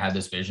Mike kind of had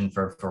this vision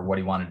for what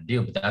he wanted to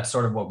do. But that's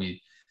sort of what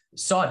we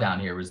saw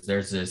down here, was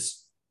there's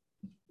this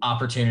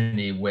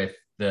opportunity with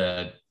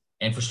the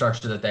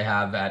infrastructure that they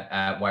have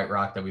at White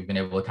Rock that we've been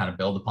able to kind of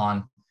build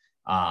upon.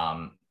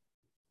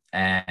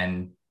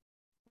 And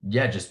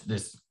yeah, just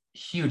this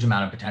huge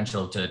amount of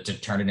potential to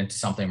turn it into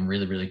something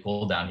really, really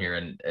cool down here.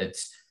 And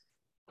it's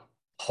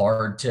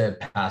hard to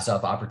pass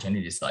up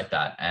opportunities like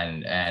that.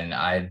 And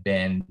I've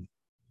been,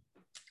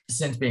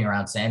 since being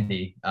around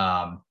Sandy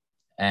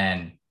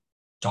and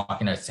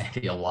talking to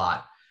Sandy a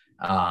lot,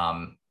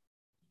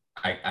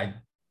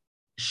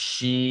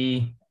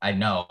 she I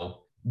know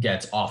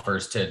gets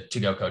offers to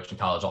go coach in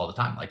college all the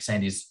time. Like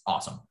Sandy's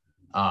awesome.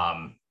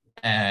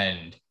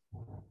 And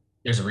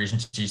there's a reason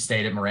she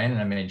stayed at Marin.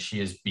 And I mean, she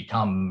has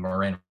become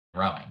Marin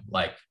rowing.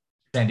 Like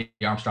Sandy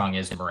Armstrong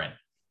is Marin.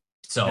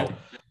 So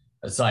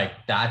it's like,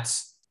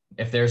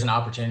 if there's an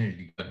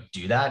opportunity to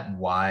do that,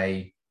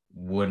 why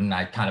wouldn't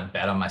I kind of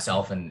bet on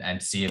myself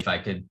and see if I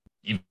could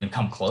even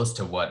come close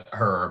to what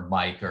her or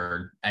Mike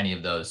or any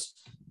of those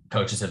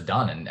coaches have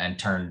done and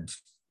turned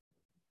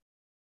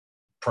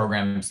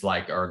programs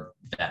like or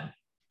them.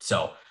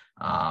 So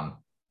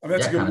I mean,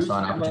 that's a kind good of saw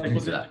an reason. Like,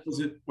 opportunity for that.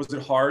 Was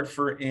it hard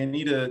for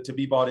Annie to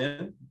be bought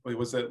in?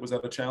 Was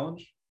that a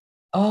challenge?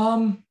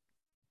 I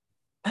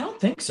don't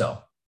think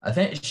so. I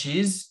think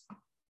she's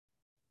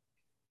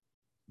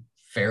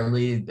a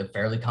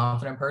fairly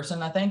confident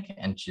person, I think.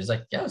 And she's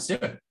like, yeah, let's do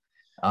it.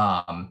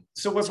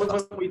 So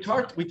what we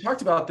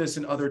talked about this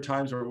in other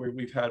times where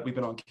we've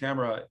been on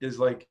camera is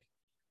like,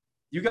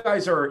 you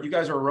guys are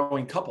a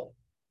rowing couple,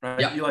 right?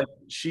 Yeah. You like,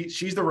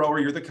 she's the rower,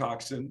 you're the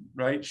coxswain,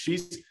 right?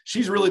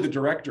 She's really the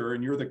director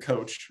and you're the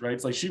coach, right?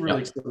 It's like, she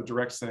really sort of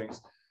directs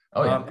things.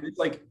 Oh, yeah. It's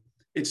like,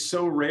 it's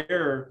so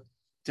rare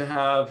to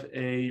have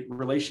a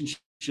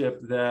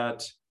relationship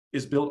that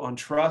is built on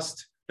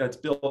trust, that's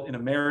built in a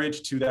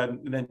marriage to that,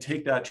 and then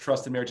take that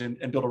trust in marriage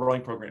and build a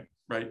rowing program,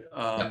 right?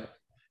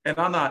 And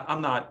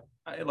I'm not.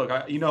 Look,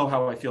 you know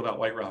how I feel about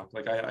White Rock.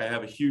 Like, I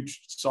have a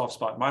huge soft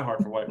spot in my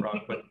heart for White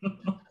Rock, but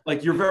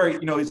like, you're very,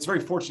 it's very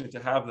fortunate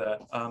to have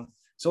that.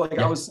 So like,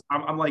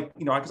 I'm like,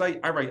 because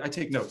I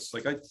take notes.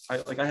 Like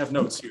I have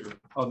notes here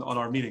on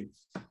our meeting,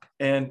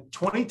 and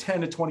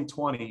 2010 to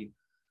 2020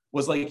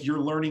 was like your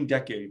learning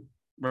decade.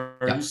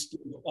 Right?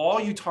 All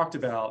you talked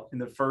about in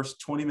the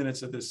first 20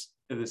 minutes of this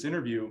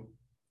interview,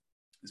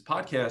 this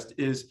podcast,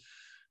 is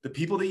the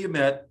people that you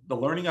met, the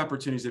learning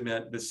opportunities that you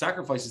met, the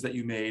sacrifices that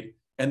you made.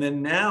 And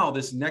then now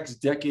this next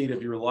decade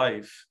of your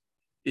life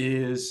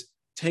is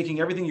taking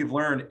everything you've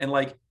learned, and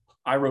like,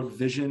 I wrote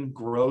vision,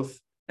 growth,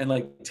 and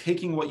like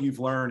taking what you've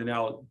learned and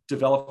now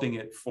developing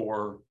it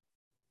for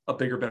a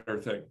bigger, better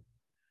thing.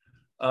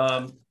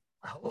 I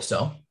hope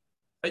so.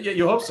 Yeah,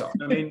 you hope so.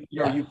 I mean,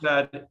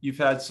 you've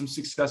had some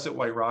success at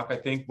White Rock. I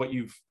think what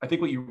you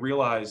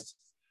realized,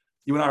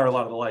 you and I are a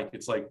lot alike.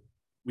 It's like,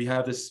 we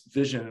have this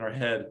vision in our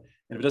head,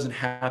 and if it doesn't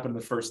happen in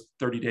the first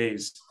 30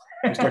 days,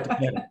 you start to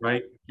panic,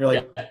 right? You're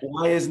like,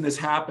 why isn't this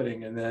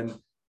happening? And then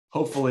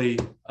hopefully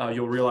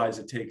you'll realize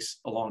it takes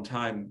a long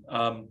time.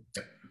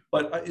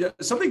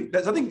 But something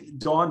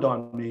dawned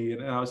on me,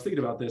 and I was thinking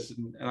about this,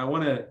 and I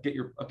want to get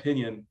your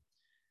opinion.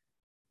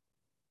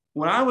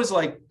 When I was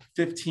like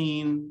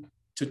 15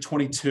 to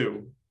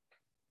 22,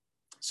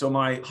 so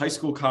my high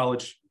school,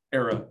 college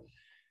era,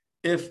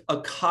 if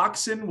a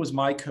coxswain was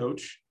my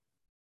coach,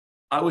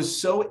 I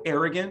was so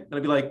arrogant that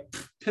I'd be like,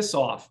 piss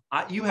off.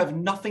 You have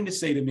nothing to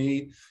say to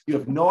me. You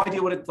have no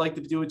idea what it's like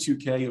to do a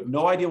 2K. You have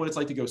no idea what it's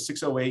like to go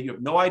 608. You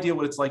have no idea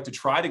what it's like to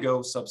try to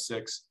go sub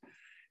 6.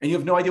 And you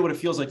have no idea what it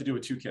feels like to do a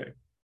 2K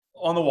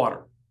on the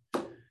water.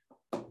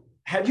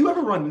 Have you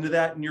ever run into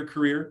that in your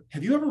career?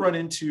 Have you ever run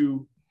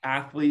into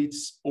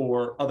athletes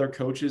or other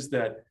coaches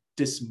that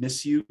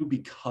dismiss you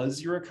because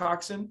you're a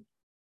coxswain?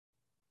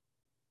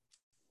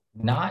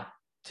 Not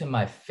to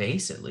my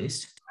face, at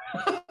least.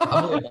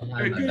 Probably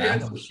behind my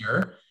back, I'm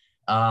sure.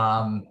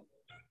 I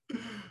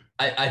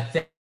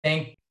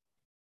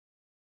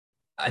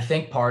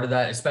think part of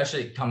that,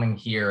 especially coming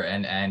here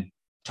and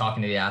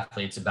talking to the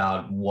athletes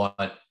about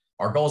what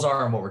our goals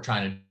are and what we're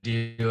trying to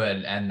do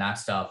and that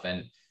stuff.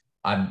 And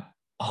I'm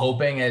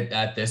hoping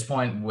at this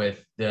point,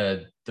 with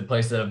the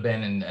place that I've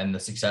been and the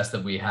success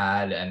that we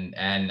had,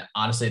 and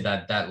honestly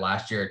that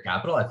last year at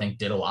Capital, I think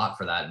did a lot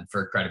for that and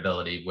for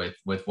credibility with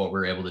what we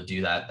were able to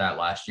do that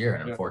last year.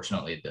 And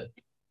unfortunately, the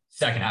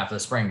second half of the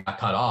spring got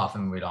cut off,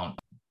 and we don't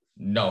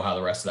know how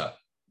the rest of that,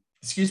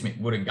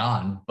 would have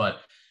gone.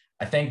 But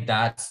I think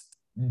that's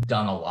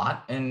done a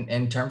lot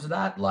in terms of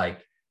that.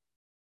 Like,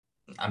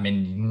 I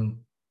mean, you can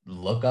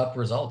look up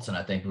results, and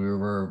I think we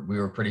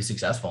were pretty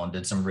successful and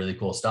did some really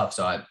cool stuff.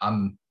 So I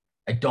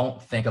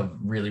don't think I've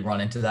really run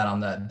into that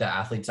on the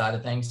athlete side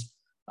of things.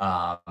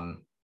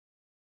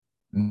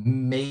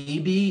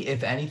 Maybe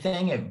if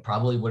anything, it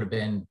probably would have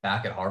been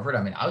back at Harvard.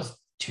 I mean, I was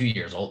 2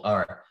 years old,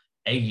 or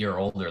a year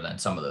older than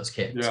some of those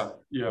kids.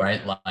 Yeah. Right.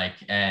 Like,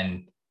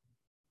 and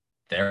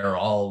they're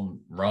all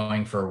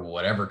rowing for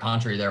whatever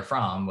country they're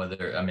from,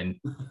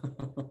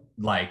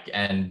 like,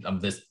 and I'm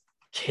this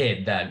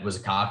kid that was a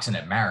coxswain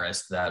at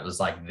Marist that was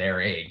like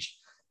their age.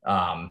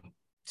 So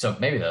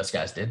maybe those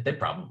guys did. They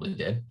probably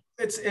did.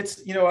 It's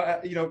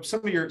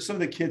some of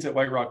the kids at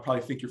White Rock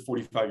probably think you're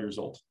 45 years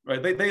old,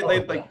 right? They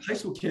like, high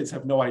school kids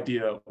have no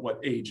idea what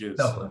age is.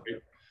 Right?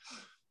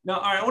 Now,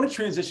 all right, I want to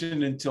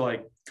transition into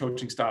like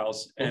coaching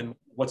styles and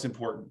what's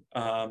important.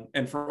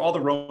 And for all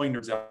the rowing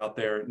nerds out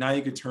there, now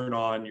you could turn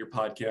on your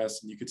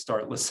podcast and you could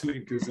start listening,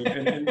 because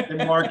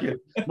and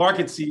market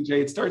CJ.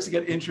 It starts to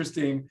get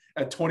interesting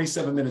at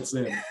 27 minutes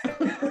in.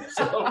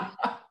 So,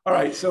 all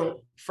right.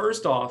 So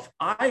first off,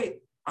 I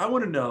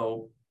want to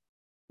know,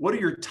 what are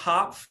your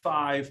top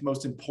 5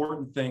 most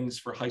important things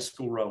for high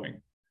school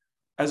rowing?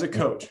 As a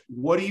coach,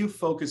 what do you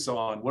focus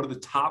on? What are the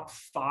top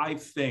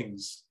 5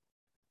 things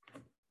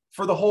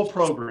for the whole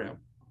program?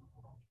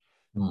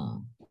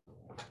 Man,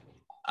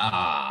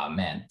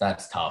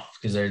 that's tough,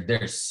 because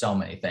there's so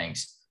many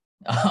things.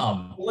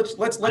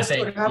 Let's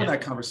start having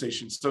that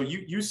conversation. So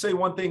you say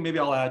one thing, maybe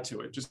I'll add to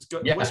it. Just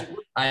go. Yeah,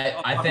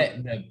 I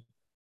think the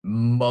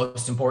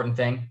most important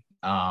thing,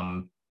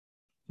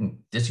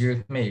 disagree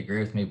with me, agree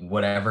with me,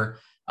 whatever.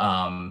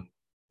 At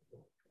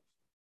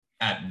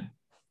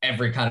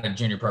every kind of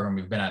junior program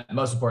we've been at, the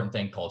most important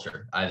thing,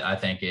 culture, I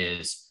think,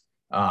 is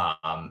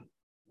um,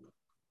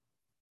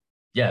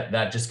 yeah,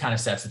 that just kind of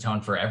sets the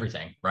tone for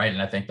everything, right?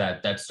 And I think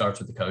that starts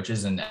with the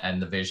coaches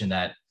and the vision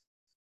that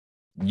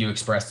you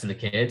express to the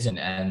kids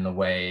and the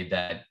way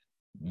that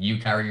you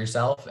carry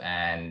yourself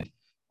and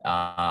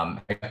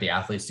the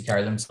athletes to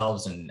carry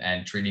themselves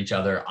and treat each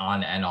other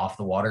on and off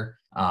the water.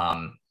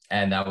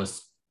 And that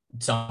was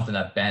something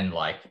that Ben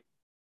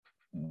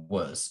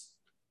was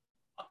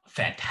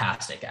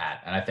fantastic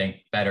at. And I think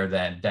better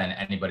than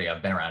anybody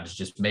I've been around is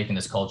just making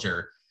this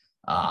culture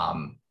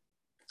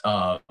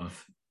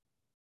of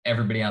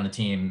everybody on the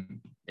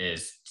team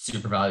is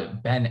super valuable.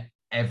 Ben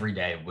every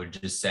day would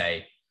just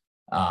say,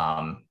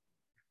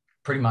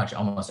 pretty much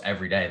almost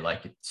every day,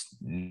 like, it's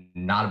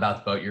not about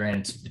the boat you're in,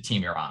 it's the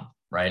team you're on,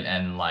 right?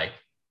 And like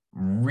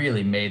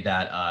really made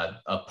that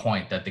a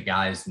point that the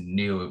guys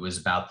knew it was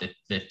about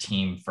the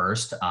team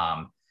first,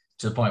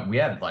 to the point we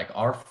had like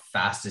our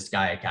fastest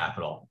guy at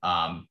Capital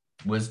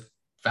was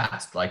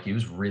fast, like he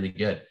was really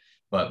good.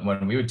 But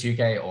when we would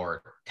 2K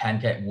or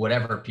 10K,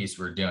 whatever piece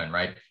we were doing,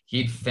 right,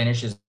 he'd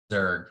finish his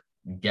erg,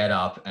 get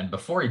up, and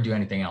before he'd do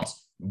anything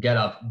else, get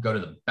up, go to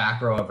the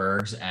back row of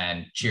ergs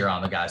and cheer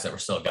on the guys that were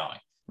still going.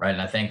 Right.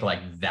 And I think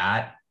like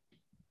that,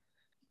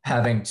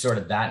 having sort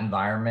of that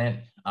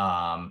environment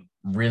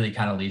really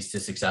kind of leads to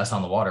success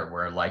on the water,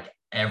 where like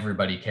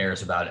everybody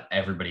cares about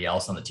everybody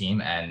else on the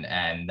team.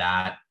 And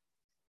that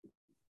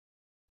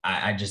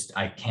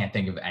I can't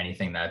think of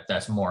anything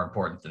that's more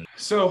important than.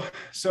 So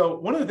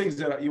one of the things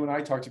that you and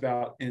I talked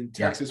about in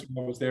Texas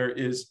when I was there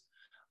is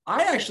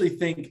I actually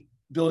think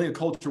building a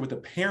culture with the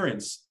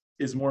parents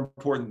is more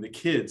important than the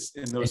kids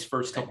in those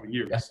first couple of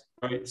years. Yes.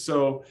 Right.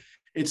 So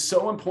it's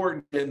so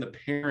important getting the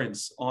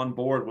parents on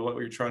board with what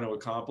you're trying to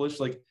accomplish.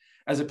 Like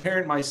as a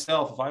parent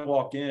myself, if I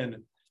walk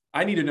in,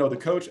 I need to know the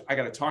coach. I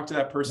got to talk to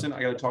that person.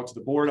 I got to talk to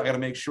the board. I got to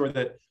make sure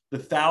that the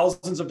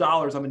thousands of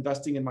dollars I'm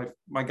investing in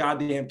my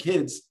goddamn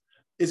kids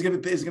is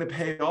going to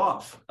pay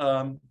off.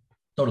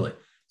 Totally.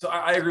 So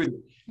I agree.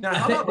 Now,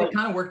 how about they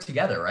kind of work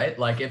together, right?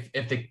 Like if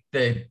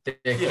the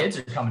kids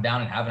are coming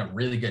down and having a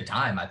really good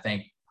time, I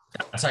think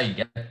that's how you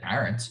get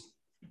parents,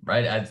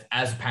 right?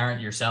 As a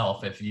parent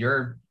yourself, if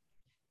your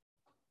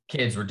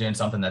kids were doing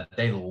something that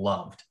they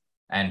loved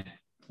and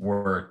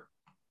were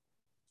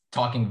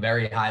talking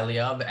very highly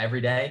of every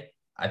day,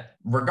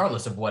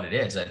 regardless of what it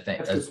is, I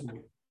think as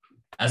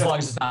long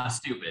as it's not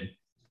stupid.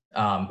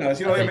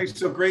 Grace.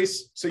 So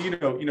Grace.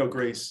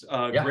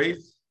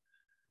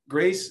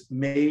 Grace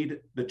made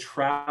the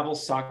travel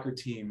soccer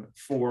team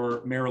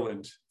for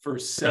Maryland for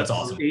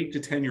 8 to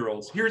 10 year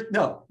olds.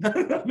 No.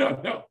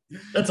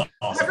 That's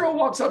awesome. That girl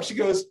walks up, she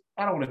goes,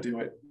 "I don't want to do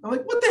it." I'm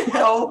like, "What the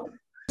hell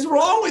is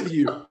wrong with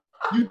you?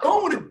 You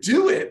don't want to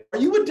do it? Are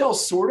you a Del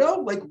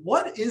Sordo? Like,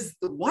 what?"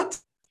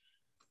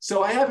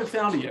 So I haven't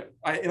found it yet.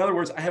 In other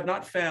words, I have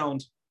not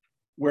found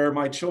where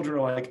my children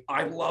are like,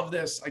 "I love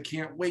this. I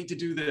can't wait to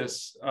do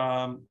this."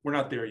 We're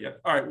not there yet.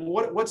 All right.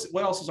 Well,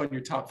 what else is on your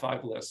top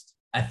 5 list?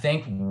 I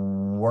think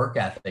work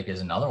ethic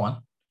is another one.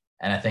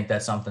 And I think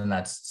that's something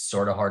that's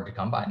sort of hard to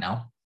come by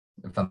now,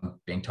 if I'm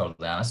being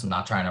totally honest. I'm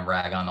not trying to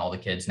rag on all the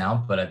kids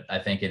now, but I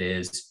think it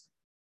is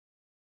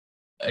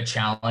a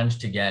challenge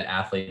to get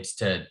athletes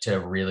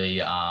to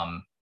really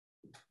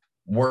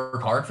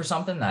work hard for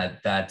something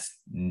that's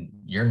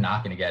you're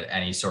not going to get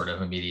any sort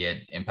of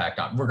immediate impact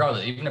on,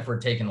 regardless, even if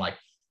we're taking like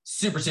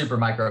super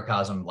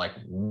microcosm, like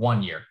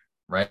 1 year,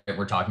 right?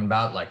 We're talking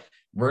about like,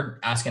 we're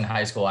asking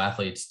high school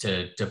athletes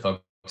to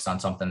focus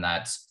on something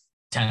that's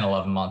 10,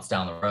 11 months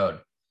down the road.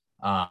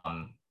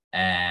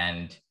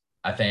 And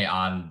I think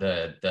on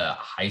the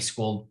high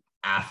school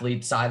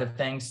athlete side of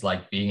things,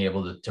 like being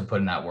able to put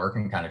in that work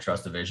and kind of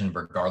trust the vision,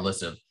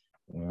 regardless of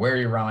where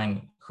you're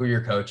rowing, who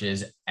your coach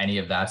is, any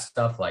of that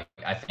stuff. Like,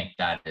 I think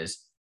that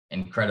is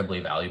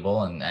incredibly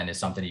valuable and is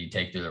something you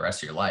take through the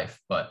rest of your life.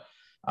 But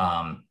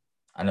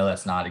I know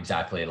that's not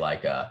exactly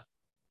like a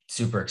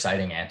super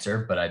exciting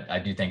answer, but I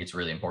do think it's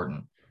really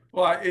important.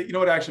 Well, you know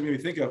what actually made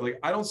me think of, like,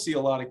 I don't see a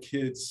lot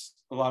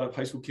of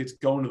high school kids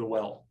going to the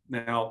well.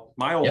 Now,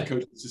 my old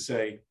coach used to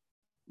say,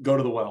 go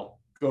to the well.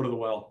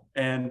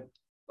 And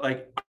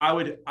like,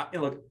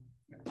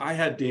 I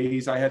had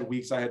days, I had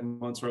weeks, I had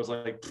months where I was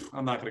like,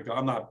 I'm not going to go.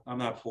 I'm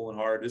not pulling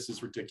hard. This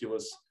is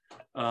ridiculous.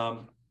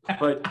 But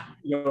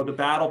the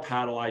battle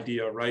paddle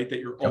idea, right? That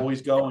you're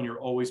always going, you're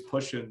always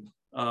pushing.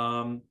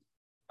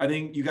 I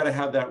think you got to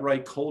have that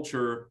right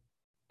culture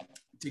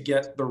to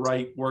get the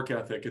right work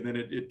ethic, and then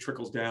it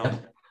trickles down.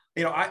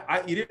 You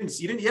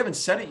haven't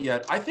said it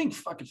yet. I think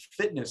fucking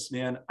fitness,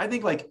 man. I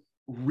think like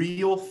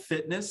real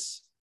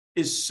fitness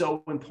is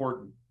so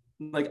important.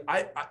 Like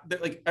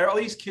like all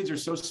these kids are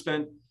so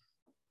spent.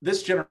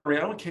 This generation,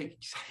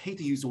 I hate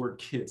to use the word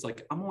kids.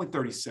 Like, I'm only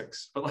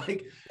 36, but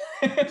like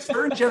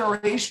certain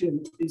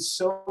generation is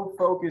so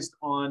focused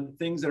on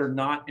things that are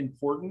not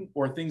important,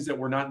 or things that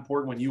were not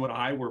important when you and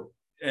I were,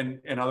 and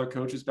other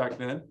coaches back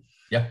then.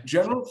 Yeah.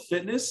 General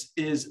fitness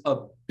is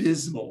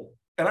abysmal.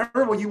 And I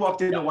remember when you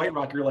walked into White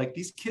Rock, you're like,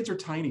 these kids are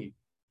tiny.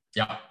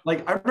 Yeah.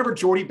 Like, I remember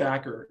Jordy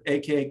Backer,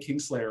 AKA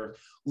Kingslayer,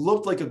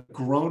 looked like a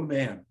grown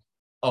man.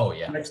 Oh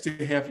yeah. Next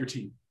to half your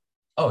team.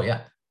 Oh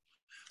yeah.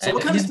 So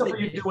what kind of stuff are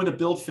you doing to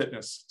build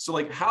fitness? So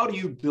like, how do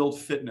you build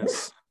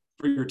fitness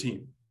for your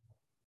team?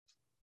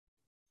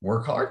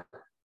 Work hard,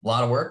 a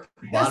lot of work,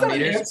 a lot of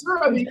meters. Answer?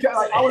 I mean,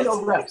 I want to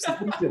know reps. What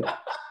do you do?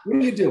 What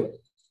do you do?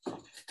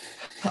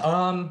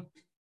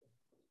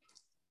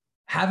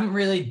 Haven't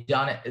really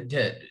done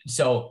it.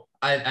 So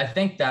I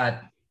think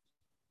that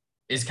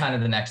is kind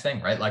of the next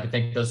thing, right? Like I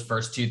think those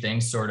first two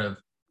things sort of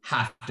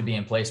have to be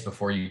in place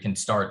before you can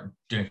start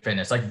doing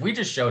fitness. Like we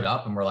just showed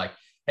up and we're like,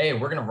 hey,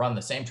 we're going to run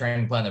the same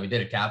training plan that we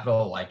did at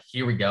Capitol. Like,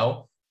 here we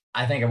go.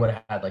 I think I would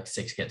have had like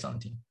 6 kids on the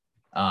team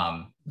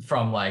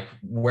from like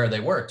where they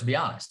were, to be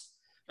honest.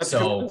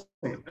 So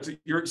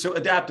you're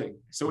adapting.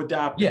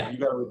 Yeah. You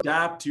got to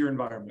adapt to your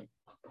environment.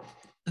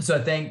 So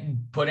I think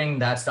putting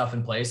that stuff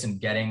in place and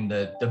getting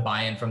the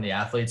buy-in from the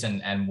athletes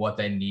and what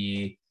they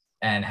need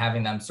and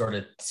having them sort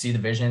of see the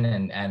vision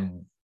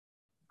and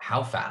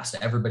how fast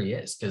everybody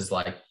is. Cause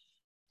like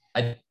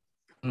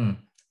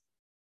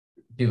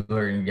people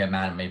are gonna get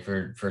mad at me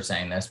for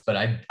saying this, but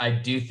I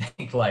do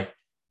think like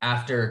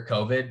after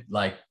COVID,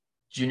 like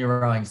junior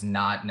rowing's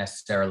not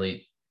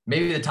necessarily,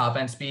 maybe the top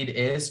end speed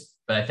is,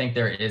 but I think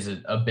there is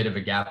a bit of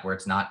a gap where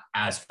it's not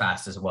as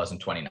fast as it was in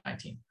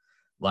 2019.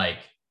 Like,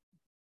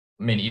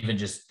 I mean, even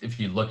just if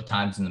you look at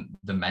times in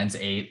the men's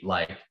 8,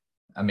 like,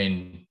 I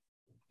mean,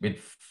 we had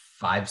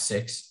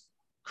 5-6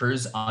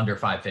 crews under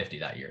 550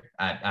 that year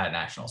at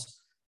nationals.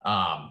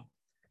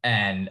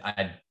 And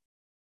I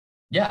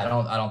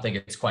don't think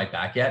it's quite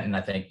back yet. And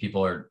I think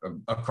people are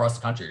across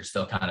the country are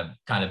still kind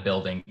of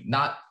building.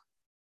 I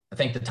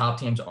think the top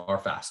teams are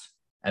fast.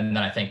 And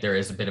then I think there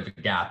is a bit of a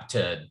gap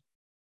to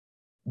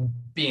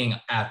being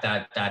at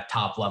that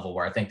top level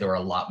where I think there were a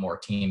lot more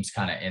teams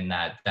kind of in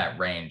that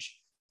range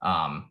 2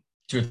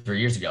 or 3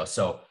 years ago.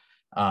 So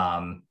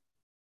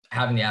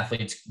having the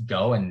athletes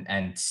go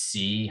and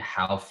see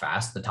how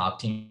fast the top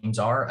teams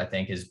are, I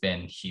think has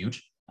been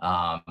huge.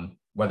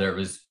 Whether it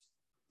was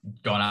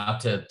going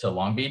out to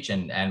Long Beach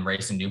and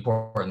racing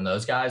Newport and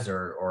those guys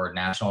or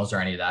nationals or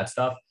any of that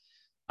stuff.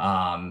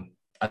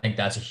 I think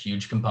that's a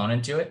huge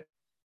component to it.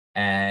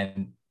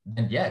 And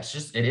yeah,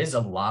 it is a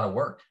lot of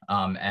work.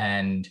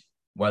 And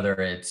whether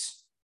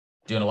it's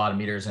doing a lot of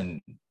meters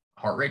and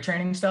heart rate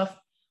training stuff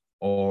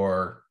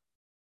or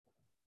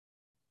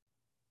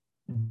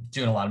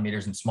doing a lot of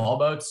meters in small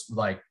boats,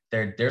 like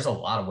there's a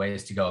lot of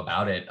ways to go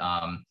about it.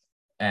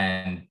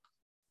 And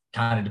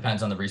kind of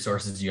depends on the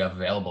resources you have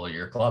available at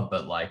your club.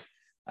 But like,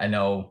 I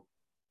know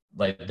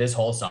like this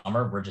whole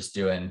summer, we're just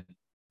doing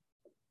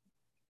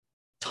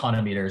ton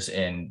of meters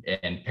in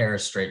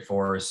pairs, straight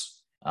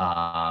fours,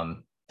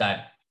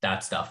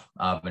 that stuff,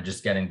 and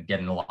just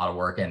getting a lot of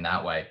work in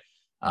that way.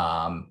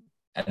 And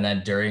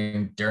then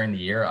during the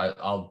year,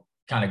 I'll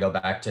kind of go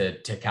back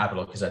to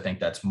Capitol because I think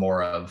that's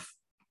more of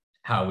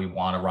how we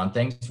want to run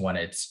things when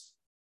it's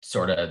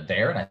sort of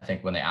there. And I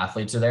think when the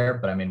athletes are there,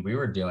 but I mean, we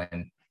were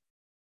doing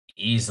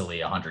easily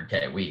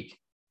 100K a week,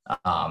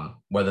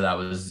 whether that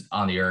was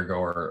on the erg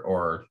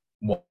or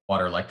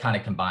water, like kind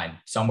of combined.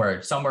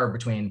 Somewhere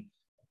between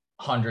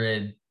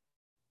 100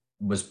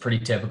 was pretty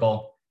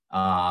typical,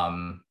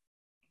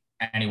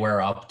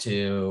 anywhere up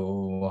to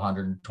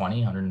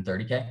 120,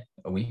 130K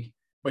a week.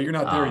 But you're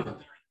not there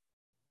yet.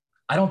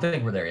 I don't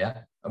think we're there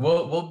yet.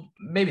 Well,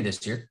 maybe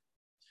this year.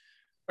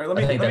 All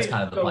right, I think that's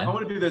kind of the plan. I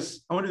want to do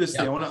this.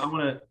 Thing. I'm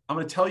going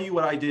to tell you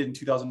what I did in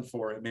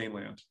 2004 at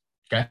Mainland.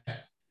 Okay.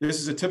 This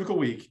is a typical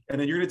week, and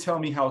then you're going to tell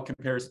me how it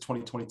compares to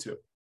 2022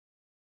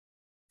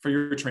 for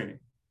your training.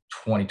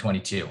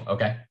 2022.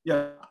 Okay.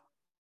 Yeah.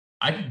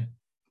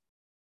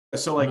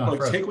 So like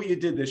take what you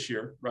did this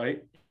year,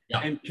 right?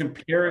 Yeah. And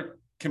compare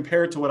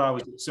it to what I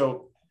was doing.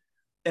 So,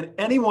 and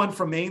anyone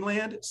from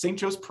Mainland, St.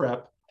 Joe's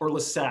Prep, or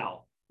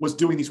LaSalle was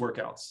doing these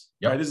workouts.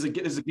 Yep. Right? This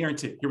is a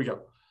guarantee. Here we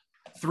go.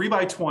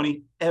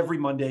 3x20 every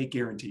Monday,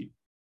 guaranteed.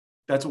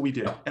 That's what we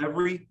did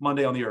every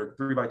Monday on the erg,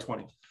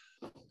 3x20.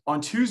 On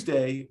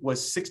Tuesday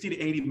was 60 to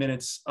 80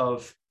 minutes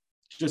of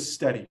just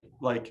steady,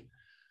 like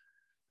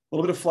a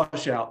little bit of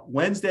flush out.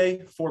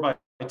 Wednesday,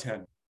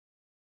 4x10.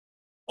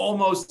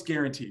 Almost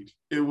guaranteed.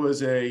 It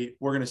was we're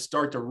going to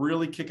start to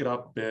really kick it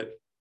up a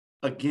bit.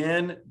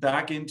 Again,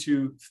 back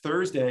into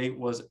Thursday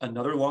was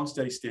another long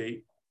steady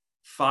state,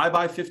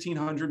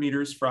 5x1500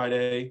 meters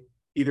Friday,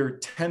 either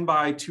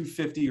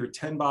 10x250 or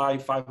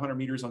 10x500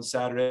 meters on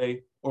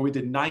Saturday, or we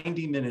did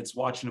 90 minutes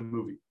watching a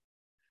movie.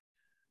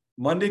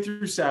 Monday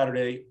through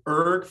Saturday,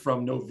 erg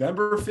from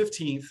November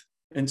 15th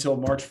until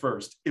March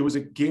 1st. It was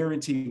a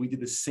guarantee. We did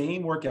the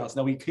same workouts.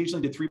 Now, we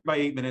occasionally did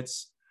 3x8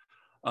 minutes.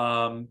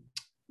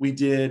 We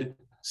did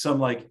some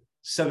like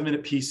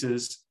 7-minute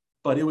pieces,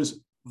 but it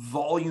was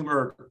volume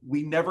erg.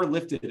 We never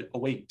lifted a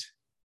weight.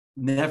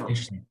 Never.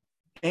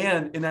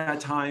 And in that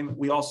time,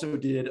 we also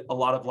did a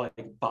lot of like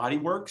body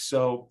work.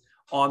 So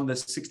on the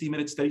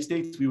 60-minute steady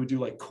states, we would do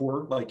like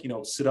core, like,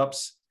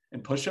 sit-ups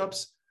and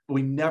push-ups, but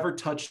we never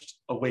touched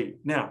a weight.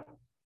 Now,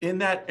 in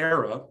that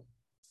era,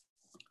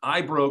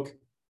 I broke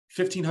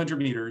 1,500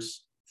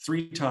 meters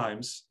 3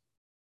 times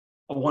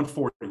a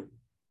 140.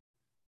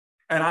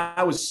 And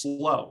I was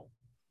slow.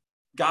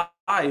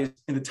 Guys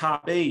in the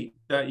top 8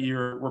 that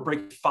year were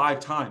breaking 5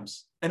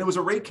 times, and it was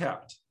a rate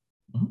capped.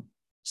 Mhm.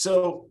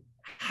 So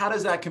how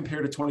does that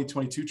compare to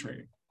 2022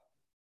 training?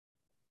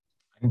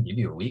 I can give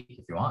you a week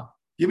if you want.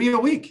 Give me a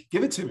week.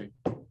 Give it to me.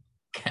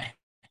 Okay.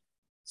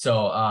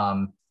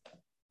 So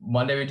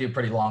Monday we do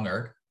pretty long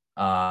erg.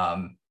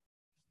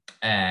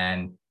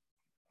 And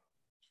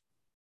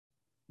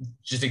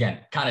just again,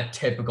 kind of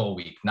typical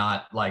week,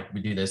 not like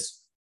we do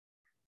this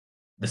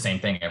the same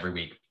thing every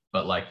week,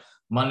 but like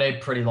Monday,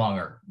 pretty long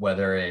erg,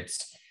 whether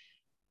it's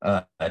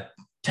a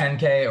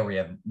 10K or we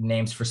have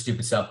names for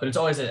stupid stuff, but it's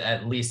always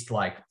at least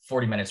like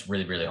 40 minutes,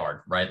 really, really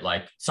hard, right?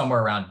 Like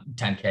somewhere around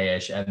 10K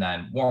ish, and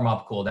then warm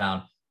up, cool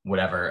down,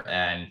 whatever.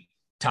 And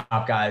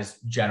top guys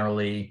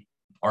generally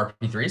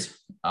RP3s.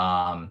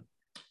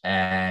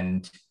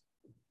 And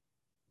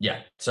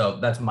yeah, so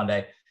that's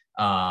Monday.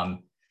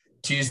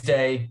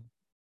 Tuesday,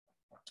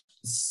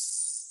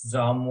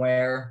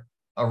 somewhere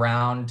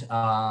around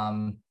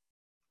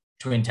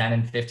between 10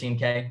 and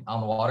 15K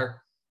on the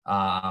water,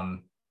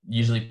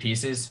 usually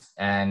pieces.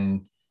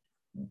 And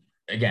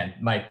again,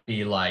 might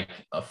be like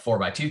a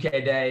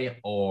 4x2K day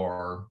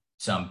or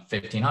some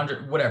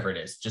 1500, whatever it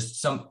is,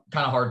 just some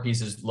kind of hard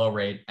pieces, low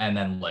rate, and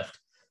then lift.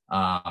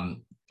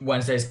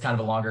 Wednesday is kind of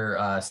a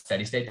longer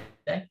steady state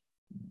day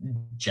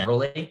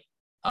generally.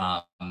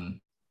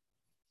 And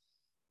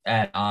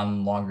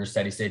on longer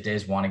steady state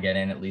days, want to get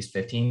in at least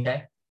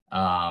 15K.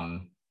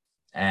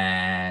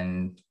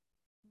 And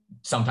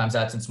sometimes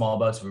that's in small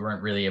boats. We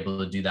weren't really able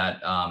to do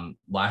that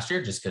last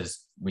year just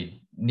because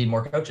we need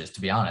more coaches,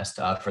 to be honest,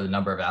 for the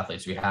number of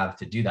athletes we have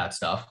to do that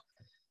stuff.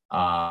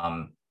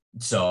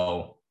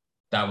 So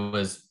that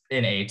was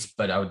in 8s,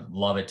 but I would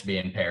love it to be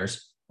in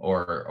pairs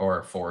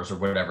or 4s or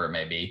whatever it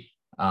may be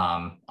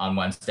on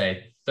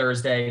Wednesday.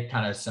 Thursday,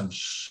 kind of some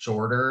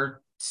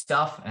shorter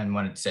stuff. And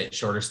when it's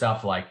shorter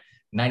stuff, like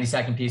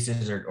 90-second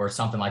pieces or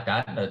something like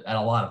that, and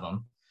a lot of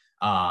them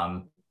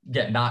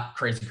get not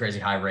crazy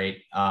high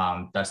rate.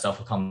 That stuff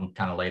will come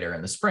kind of later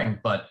in the spring,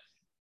 but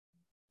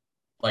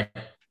like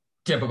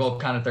typical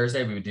kind of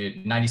Thursday, we would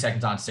do 90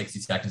 seconds on, 60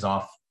 seconds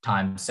off,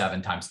 times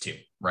 7 times 2,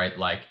 right?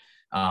 Like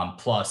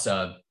plus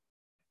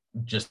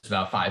just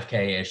about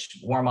 5K ish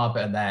warm up,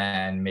 and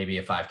then maybe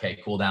a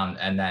 5K cool down,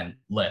 and then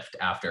lift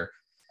after.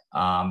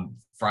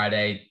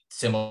 Friday,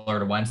 similar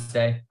to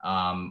Wednesday,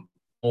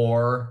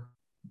 or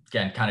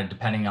again, kind of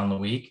depending on the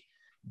week,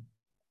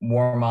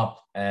 warm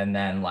up and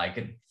then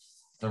like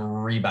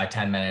 3 by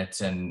 10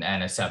 minutes and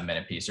a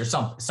 7-minute piece or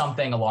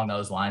something along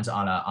those lines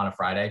on a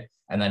Friday.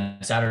 And then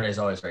Saturday is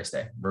always race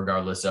day,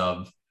 regardless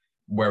of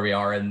where we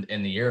are in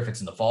the year. If it's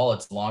in the fall,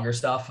 it's longer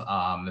stuff.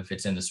 If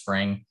it's in the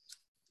spring,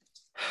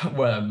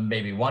 well,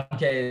 maybe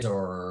 1Ks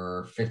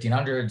or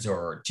 1500s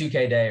or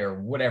 2K day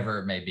or whatever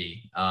it may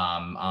be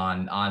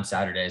on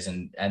Saturdays.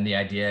 And the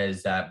idea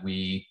is that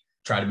we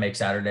try to make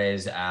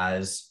Saturdays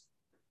as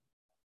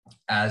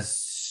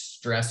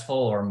stressful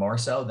or more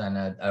so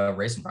than a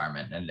race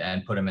environment,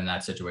 and put them in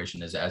that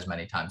situation as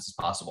many times as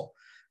possible.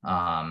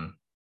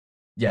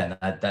 Yeah,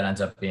 that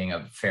ends up being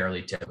a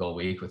fairly typical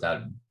week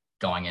without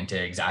going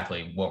into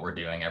exactly what we're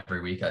doing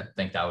every week. I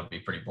think that would be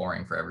pretty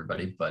boring for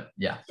everybody, but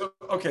yeah.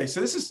 Okay.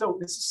 So this is so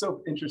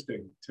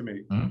interesting to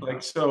me. Mm-hmm.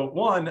 Like, so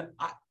one,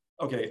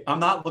 I'm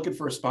not looking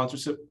for a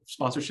sponsorship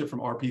from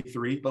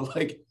RP3, but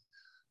like,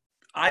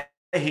 I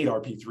hate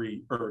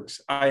RP3 ergs.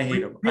 I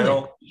hate them. Really? I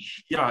don't.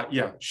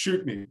 Yeah.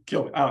 Shoot me,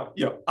 kill me.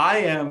 I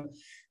am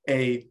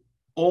a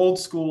old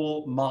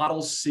school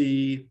Model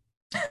C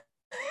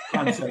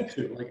concept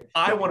too. Like,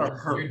 I want to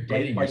hurt. You're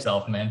dating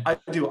yourself, man. I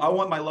do. I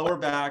want my lower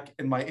back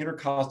and my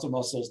intercostal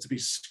muscles to be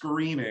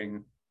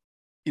screaming,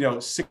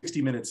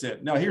 60 minutes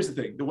in. Now, here's the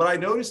thing. What I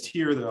noticed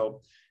here,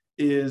 though,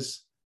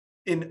 is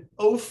in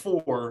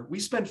 2004, we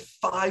spent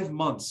 5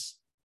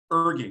 months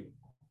erging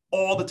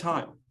all the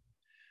time.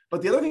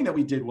 But the other thing that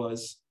we did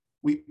was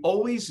we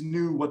always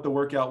knew what the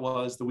workout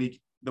was the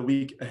week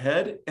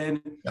ahead,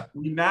 and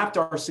we mapped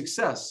our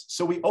success.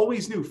 So we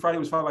always knew Friday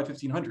was 5 by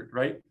 1500,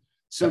 right?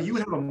 So you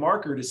have a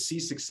marker to see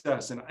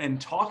success.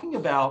 And talking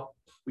about,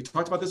 we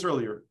talked about this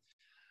earlier,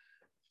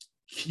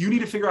 you need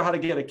to figure out how to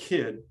get a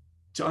kid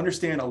to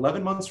understand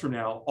 11 months from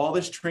now, all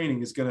this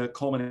training is going to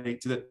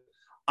culminate to that.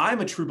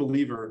 I'm a true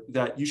believer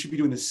that you should be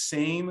doing the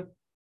same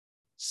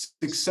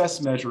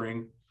success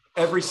measuring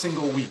every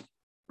single week,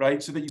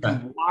 right? So that you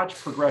can watch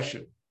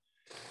progression.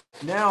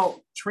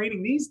 Now,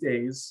 training these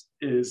days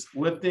is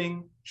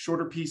lifting,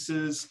 shorter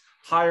pieces,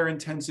 higher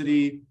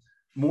intensity,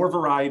 more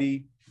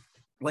variety,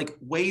 like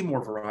way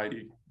more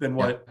variety than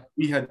what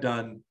we had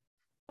done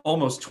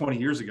almost 20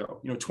 years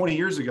ago. 20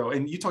 years ago,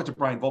 and you talked to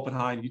Brian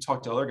Volpenheim, you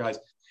talked to other guys,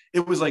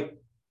 it was like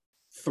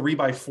 3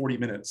 by 40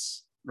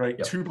 minutes, right?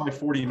 Yep. 2 by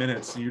 40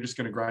 minutes, and you're just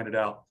going to grind it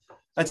out.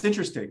 That's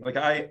interesting. Like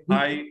I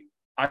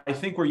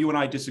think where you and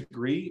I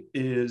disagree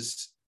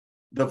is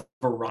the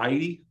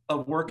variety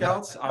of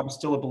workouts. I'm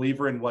still a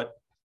believer in what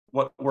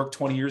worked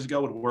 20 years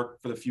ago would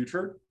work for the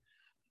future.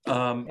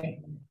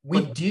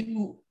 We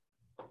do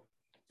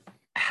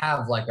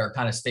have like our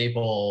kind of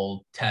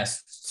staple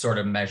test sort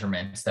of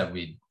measurements that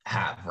we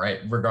have, right?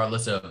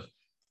 Regardless of,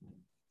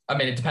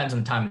 it depends on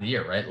the time of the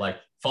year, right? Like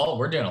fall,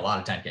 we're doing a lot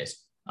of 10Ks.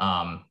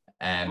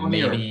 And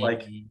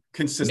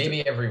consistent,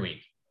 maybe every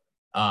week.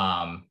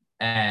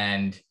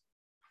 And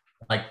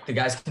like the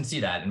guys can see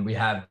that, and we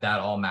have that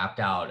all mapped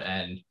out.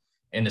 And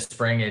in the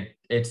spring,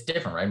 it's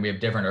different, right? We have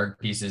different erg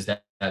pieces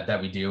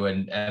that we do,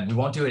 and we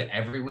won't do it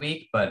every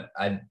week, but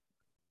I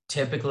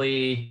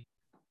typically,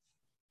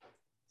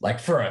 like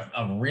for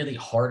a really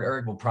hard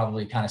erg, we'll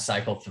probably kind of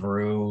cycle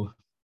through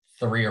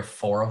 3 or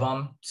 4 of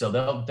them. So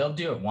they'll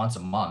do it once a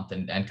month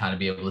and kind of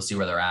be able to see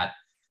where they're at.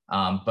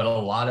 But a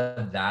lot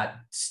of that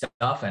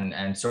stuff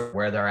and sort of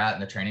where they're at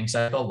in the training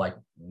cycle, like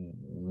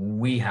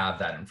we have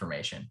that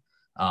information,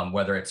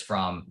 whether it's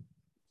from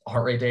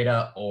heart rate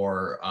data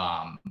or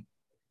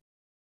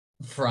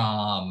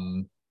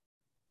from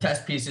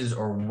test pieces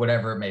or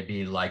whatever it may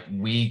be. Like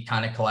we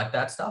kind of collect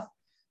that stuff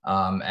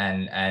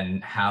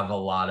and have a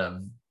lot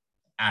of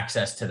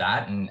access to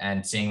that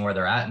and seeing where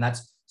they're at. And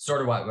that's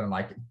sort of what I'm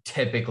like,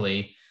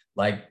 typically,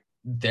 like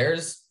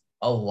there's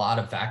a lot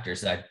of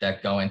factors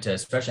that go into,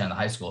 especially on the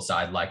high school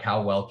side, like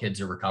how well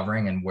kids are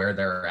recovering and where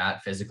they're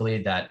at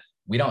physically that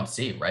we don't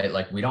see, right?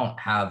 Like we don't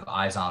have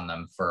eyes on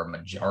them for a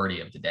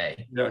majority of the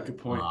day. Yeah, good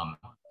point.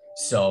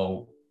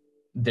 So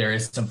there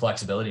is some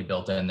flexibility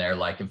built in there.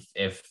 Like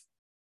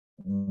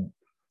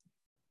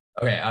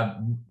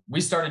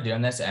we started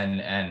doing this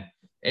and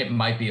it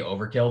might be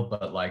overkill,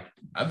 but like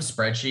I have a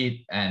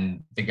spreadsheet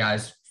and the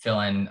guys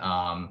fill in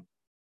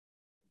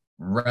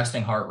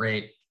resting heart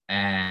rate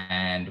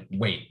and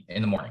weight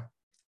in the morning.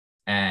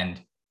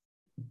 And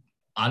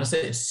honestly,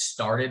 it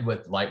started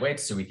with light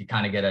weights so we could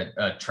kind of get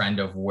a trend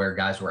of where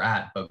guys were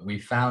at, but we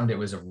found it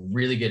was a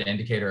really good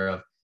indicator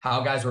of how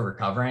guys were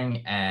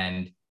recovering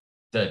and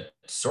the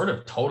sort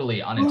of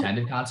totally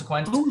unintended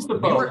consequence. Who was the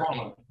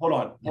Hold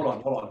on.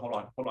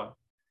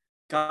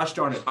 Gosh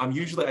darn it. I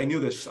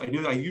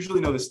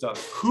usually know this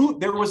stuff.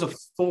 There was a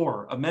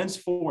men's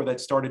 4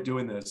 that started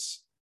doing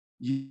this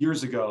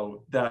years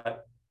ago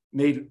that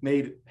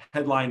made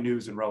headline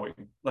news in rowing.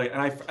 Like,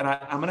 I'm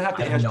going to have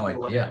to ask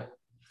you. Yeah.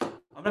 I'm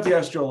going to have to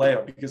ask Joe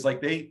Leo because like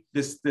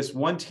this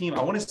one team,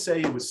 I want to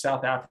say it was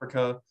South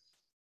Africa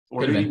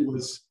or maybe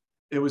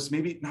it was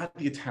maybe not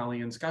the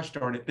Italians. Gosh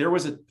darn it. There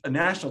was a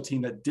national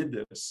team that did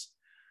this,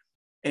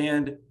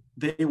 and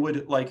they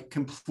would like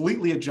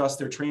completely adjust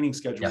their training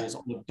schedules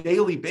on a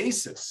daily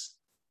basis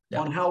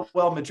on how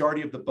well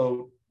majority of the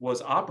boat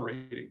was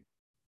operating.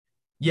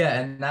 Yeah.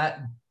 And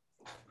that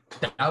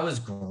was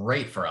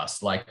great for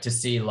us, like to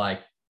see,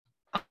 like,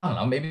 I don't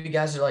know, maybe you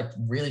guys are like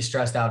really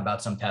stressed out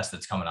about some test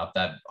that's coming up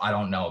that I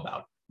don't know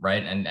about.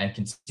 Right. And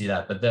can see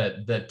that, but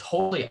the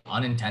totally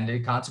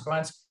unintended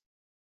consequence,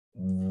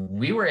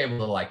 we were able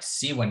to like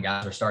see when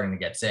guys were starting to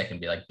get sick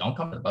and be like, don't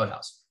come to the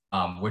boathouse,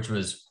 which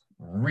was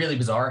really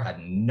bizarre. Had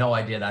no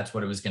idea that's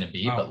what it was going to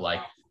be. Wow. But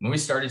like when we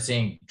started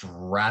seeing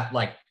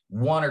like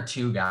 1 or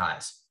 2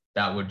 guys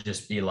that would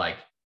just be like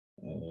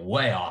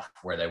way off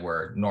where they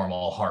were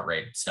normal heart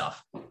rate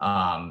stuff,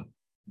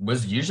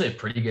 was usually a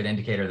pretty good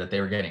indicator that they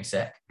were getting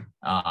sick,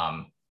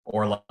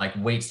 or like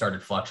weight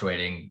started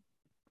fluctuating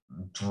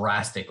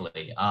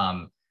drastically.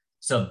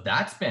 So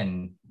that's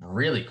been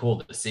really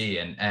cool to see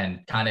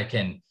and kind of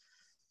can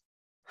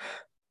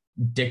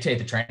dictate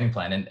the training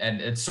plan.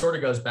 And it sort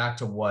of goes back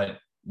to what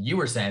you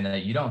were saying,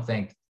 that you don't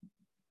think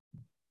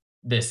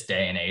this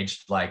day and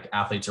age, like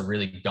athletes are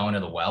really going to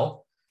the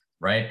well,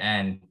 right?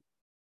 And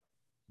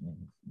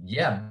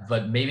yeah,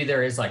 but maybe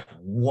there is like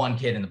one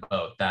kid in the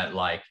boat that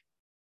like,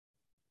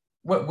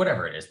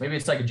 whatever it is, maybe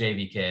it's like a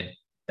JV kid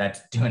that's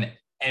doing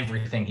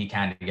everything he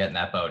can to get in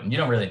that boat. And you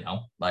don't really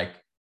know, like,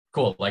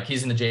 cool, like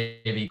he's in the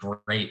JV,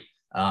 great,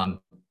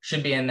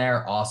 should be in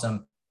there,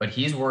 awesome, but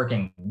he's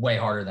working way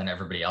harder than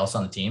everybody else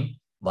on the team.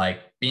 Like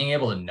being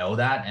able to know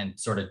that and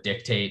sort of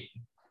dictate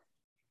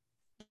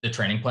the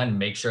training plan and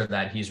make sure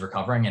that he's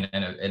recovering and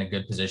in a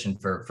good position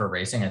for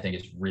racing, I think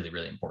is really,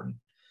 really important.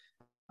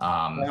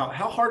 Now,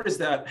 how hard is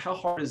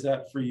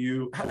that for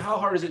you? How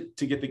hard is it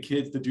to get the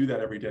kids to do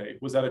that every day?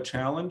 Was that a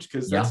challenge?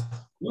 Because that's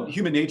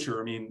human nature.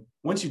 I mean,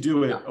 once you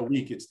do it a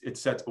week, it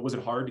sets, but was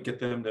it hard to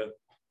get them to?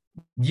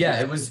 Yeah,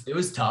 it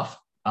was tough.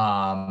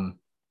 I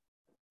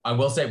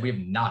will say we have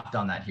not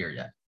done that here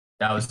yet.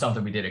 That was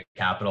something we did at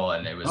Capitol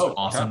and it was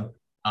awesome.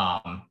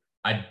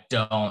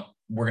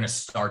 We're going to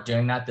start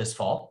doing that this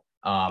fall.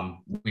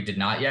 We did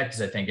not yet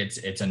because I think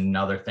it's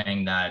another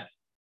thing that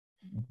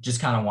just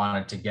kind of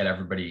wanted to get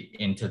everybody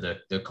into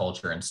the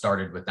culture and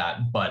started with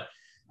that. But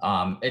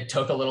it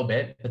took a little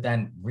bit, but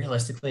then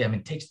realistically, I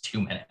mean, it takes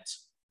 2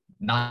 minutes,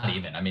 not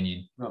even. I mean,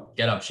 you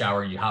get up,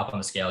 shower, you hop on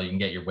the scale, you can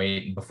get your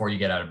weight, and before you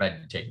get out of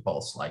bed, you take a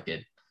pulse. Like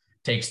it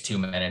takes 2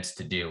 minutes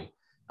to do.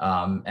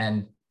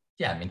 And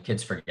yeah, I mean,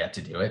 kids forget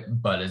to do it,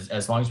 but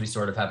as long as we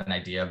sort of have an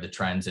idea of the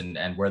trends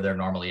and where they're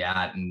normally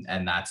at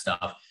and that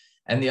stuff.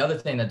 And the other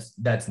thing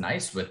that's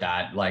nice with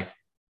that, like,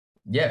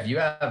 yeah, if you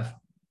have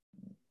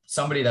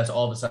somebody that's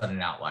all of a sudden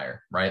an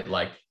outlier, right?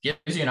 Like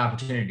gives you an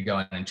opportunity to go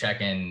in and check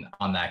in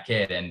on that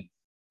kid and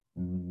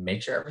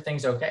make sure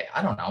everything's okay.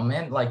 I don't know,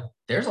 man. Like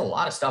there's a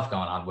lot of stuff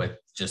going on with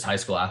just high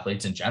school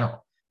athletes in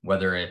general,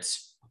 whether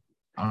it's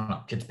I don't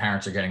know, kids'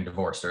 parents are getting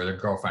divorced or their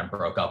girlfriend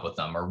broke up with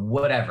them or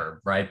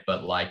whatever, right?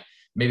 But like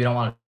maybe don't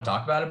want to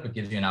talk about it, but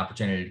gives you an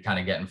opportunity to kind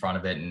of get in front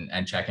of it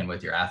and check in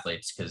with your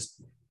athletes. Because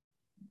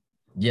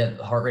yeah,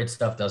 the heart rate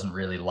stuff doesn't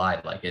really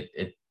lie. Like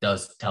it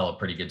does tell a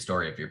pretty good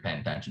story if you're paying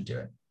attention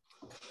to it.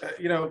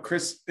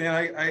 Chris,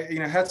 and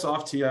I hats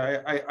off to you.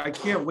 I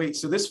can't wait.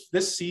 So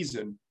this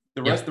season,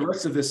 the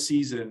rest of this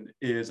season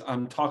is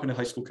I'm talking to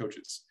high school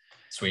coaches.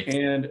 Sweet.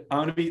 And I'm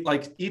going to be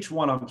like, each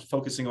one I'm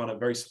focusing on a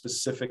very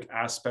specific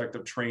aspect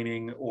of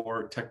training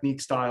or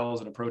technique styles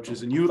and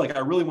approaches. And I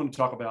really want to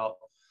talk about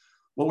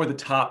what were the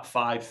top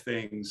 5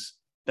 things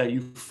that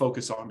you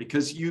focus on,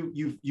 because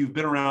you've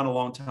been around a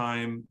long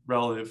time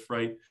relative,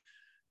 right?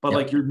 But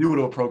like you're new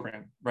to a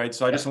program, right?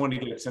 So I just wanted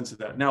to get a sense of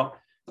that. Now,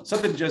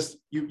 something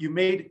you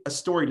made a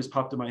story just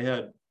popped in my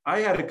head. I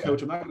had a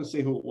coach, I'm not going to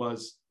say who it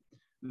was,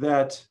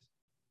 that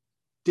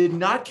did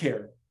not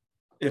care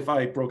if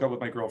I broke up with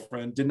my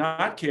girlfriend, did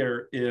not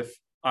care if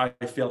I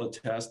failed a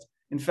test.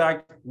 In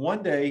fact,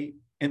 one day,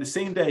 and the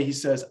same day, he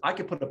says, I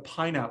could put a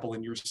pineapple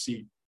in your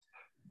seat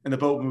and the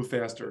boat moved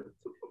faster.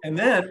 And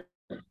then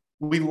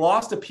we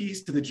lost a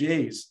piece to the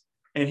Jays.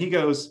 And he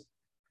goes,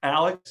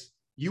 Alex,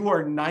 you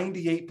are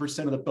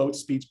 98% of the boat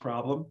speed's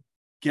problem.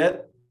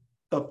 Get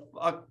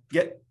out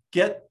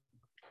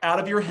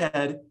of your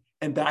head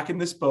and back in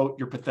this boat.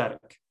 You're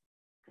pathetic.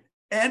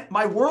 And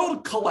my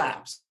world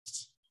collapsed.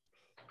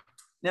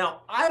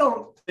 Now, I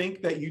don't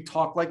think that you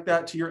talk like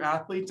that to your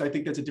athletes. I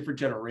think that's a different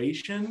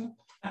generation.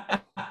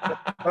 But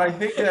I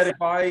think that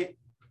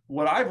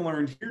what I've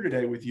learned here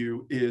today with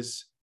you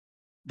is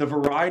the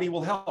variety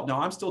will help. Now,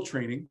 I'm still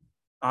training.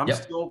 I'm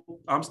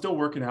still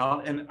working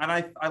out. And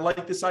I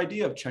like this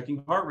idea of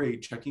checking heart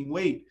rate, checking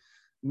weight,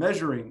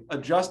 measuring,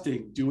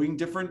 adjusting, doing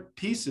different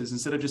pieces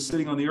instead of just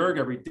sitting on the erg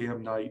every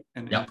damn night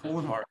and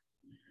pulling hard.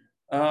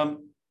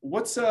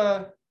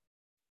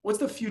 What's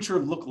the future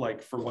look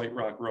like for White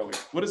Rock Rowing?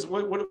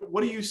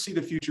 What do you see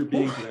the future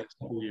being for the next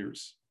couple of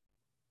years?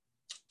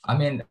 I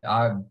mean,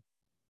 I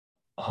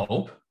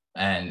hope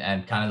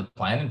and kind of the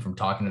plan, and from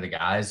talking to the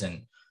guys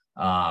and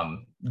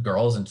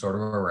girls and sort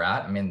of where we're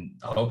at, I mean,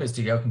 the hope is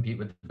to go compete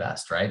with the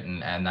best, right?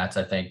 And that's,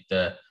 I think,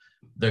 the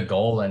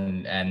goal,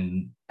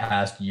 and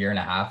past year and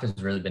a half has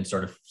really been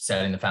sort of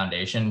setting the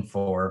foundation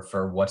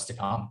for what's to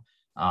come.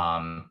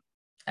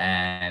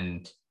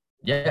 And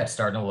yeah, it's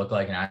starting to look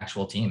like an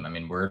actual team. I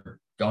mean, we're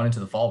going into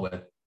the fall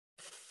with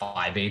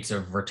 5/8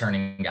 of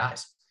returning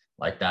guys.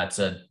 Like that's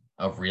a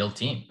real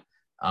team.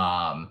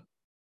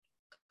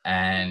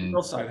 And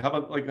girls side, how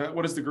about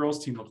what does the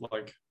girls team look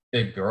like?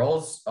 The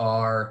girls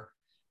are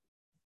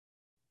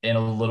in a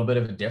little bit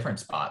of a different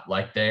spot.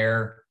 Like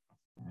they're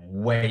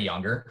way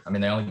younger. I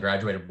mean, they only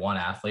graduated 1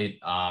 athlete.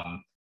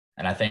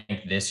 And I think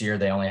this year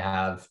they only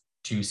have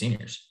 2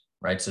 seniors,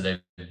 right? So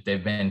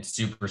they've been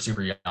super,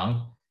 super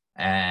young,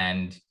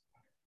 and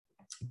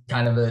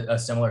kind of a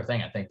similar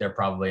thing. I think they're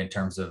probably, in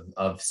terms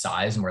of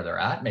size and where they're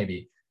at,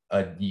 maybe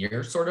a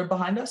year sort of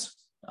behind us.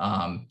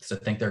 So I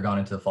think they're going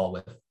into the fall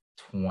with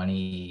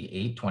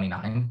 28,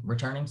 29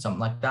 returning, something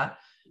like that.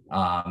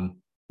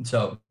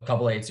 So a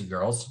couple of 8s of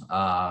girls.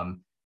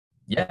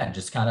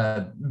 Just kind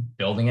of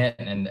building it,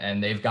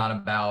 and they've gone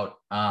about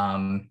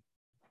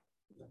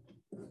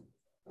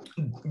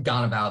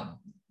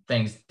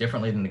things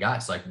differently than the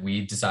guys. Like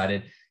we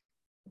decided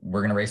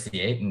we're going to race the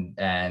 8,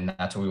 and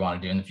that's what we want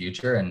to do in the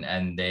future.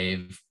 And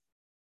they've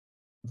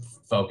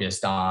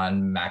focused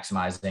on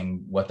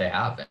maximizing what they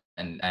have,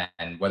 and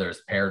whether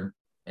it's paired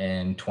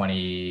in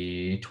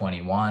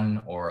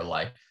 2021 or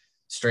like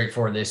straight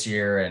for this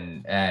year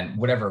and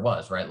whatever it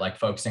was, right? Like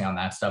focusing on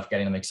that stuff,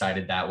 getting them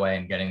excited that way,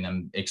 and getting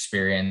them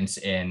experience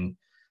in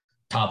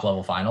top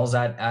level finals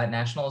at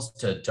nationals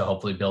to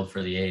hopefully build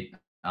for the 8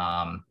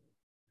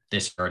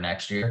 this year or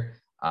next year.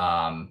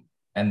 And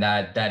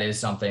that is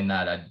something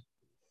that I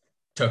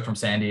took from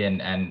Sandy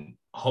and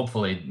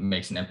hopefully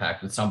makes an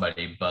impact with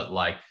somebody, but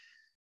like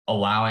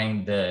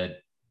allowing the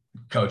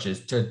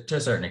coaches to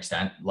a certain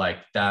extent, like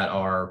that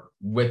are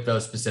with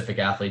those specific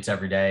athletes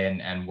every day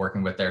and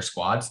working with their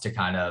squads, to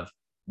kind of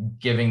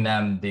giving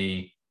them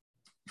the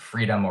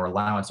freedom or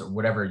allowance or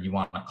whatever you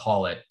want to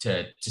call it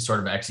to sort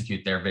of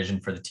execute their vision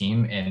for the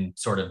team in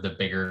sort of the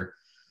bigger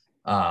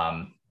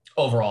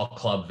overall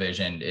club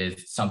vision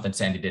is something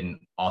Sandy did an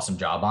awesome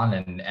job on.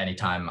 And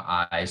anytime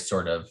I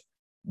sort of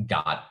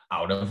got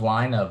out of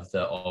line of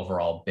the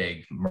overall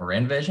big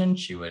Marin vision,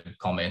 she would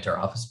call me into her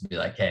office and be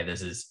like, hey,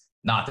 this is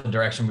not the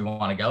direction we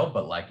want to go,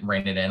 but like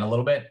rein it in a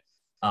little bit.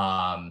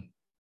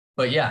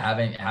 But yeah,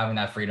 having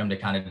that freedom to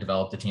kind of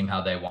develop the team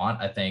how they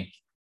want, I think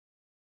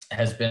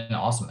has been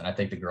awesome. And I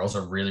think the girls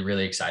are really,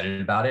 really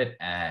excited about it.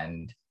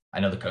 And I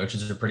know the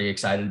coaches are pretty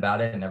excited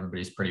about it, and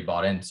everybody's pretty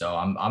bought in. So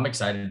I'm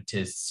excited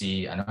to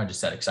see, I know I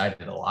just said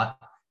excited a lot,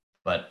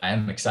 but I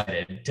am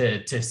excited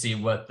to see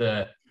what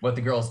the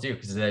girls do,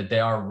 because they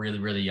are really,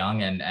 really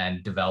young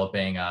and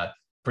developing a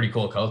pretty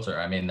cool culture.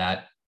 I mean,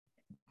 that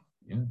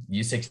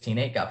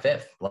U16-8 got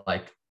 5th.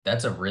 Like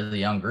that's a really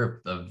young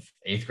group of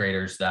 8th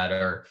graders that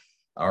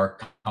are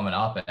coming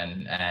up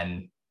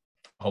and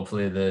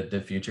hopefully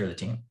the future of the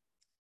team.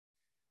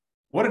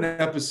 What an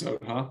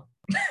episode, huh?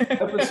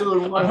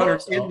 Episode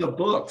 100 in the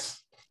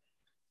books.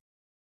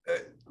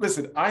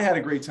 Listen, I had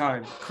a great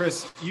time.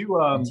 Chris, you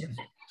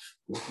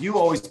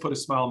always put a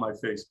smile on my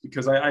face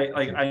because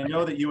I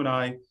know that you and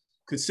I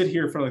could sit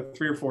here for like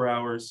 3 or 4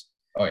 hours.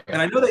 Oh, yeah.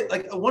 And I know that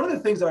like one of the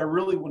things that I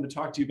really want to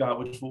talk to you about,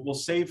 which we'll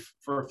save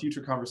for a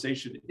future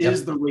conversation,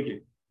 is the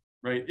rigging,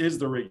 right? Is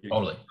the rigging.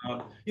 Totally.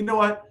 You know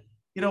what?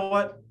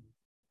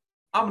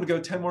 I'm going to go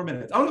 10 more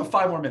minutes. I'm going to go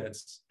 5 more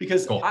minutes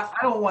because cool.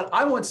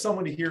 I want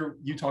someone to hear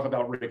you talk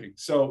about rigging.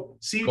 So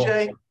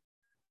CJ, cool.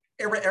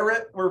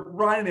 Eric, we're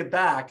riding it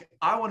back.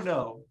 I want to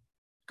know,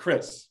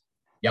 Chris.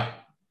 Yeah.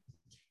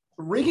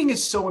 Rigging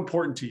is so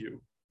important to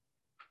you.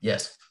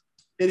 Yes.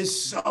 It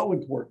is so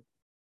important.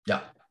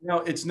 Yeah. Now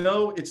it's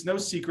no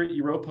secret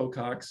you row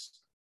Pococks.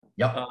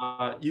 Yep.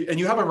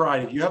 You have a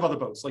variety. You have other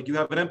boats. Like you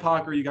have an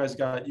Empacher, you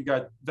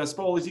got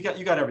Vespolis, you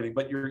got everything,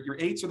 but your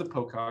 8s are the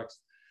Pococks.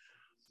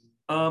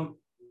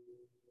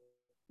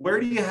 Where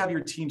do you have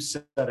your team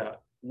set at?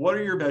 What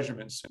are your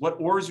measurements?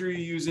 What oars are you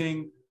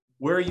using?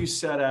 Where are you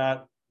set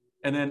at?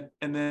 And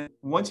then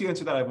once you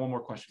answer that, I have one more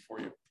question for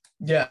you.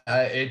 Yeah,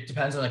 it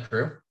depends on the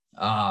crew,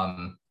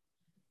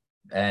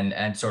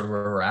 and sort of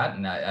where we're at,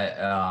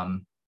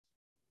 and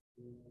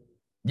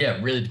yeah,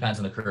 it really depends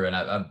on the crew, and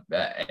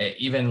I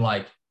even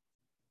like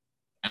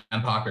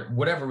Empacher,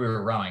 whatever we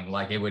were rowing,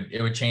 like it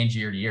would change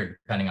year to year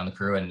depending on the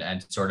crew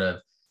and sort of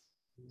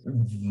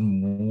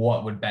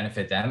what would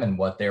benefit them and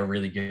what they're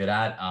really good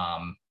at,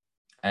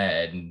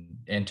 and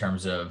in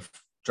terms of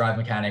drive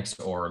mechanics,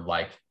 or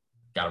like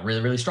got a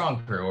really, really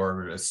strong crew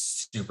or a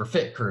super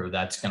fit crew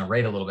that's going to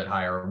rate a little bit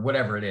higher or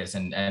whatever it is,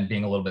 and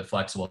being a little bit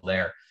flexible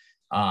there.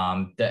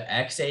 The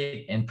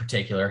X8 in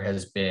particular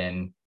has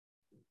been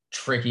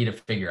tricky to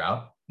figure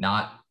out,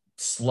 not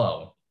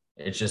slow.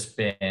 It's just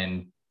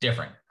been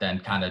different than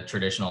kind of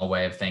traditional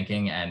way of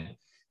thinking. And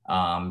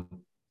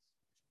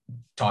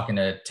talking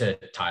to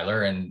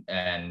Tyler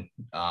and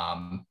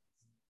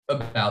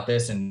about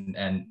this,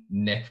 and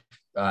Nick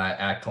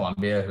at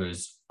Columbia,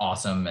 who's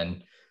awesome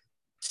and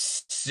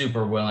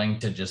super willing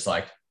to just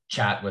like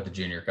chat with the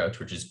junior coach,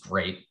 which is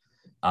great.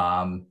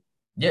 Yeah,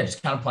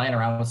 just kind of playing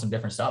around with some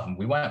different stuff. And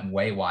we went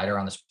way wider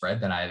on the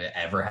spread than I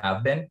ever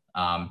have been.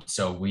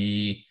 So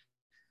we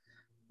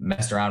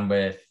messed around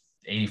with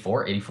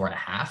 84 and a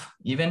half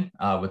even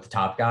with the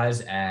top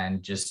guys,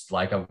 and just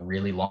like a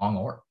really long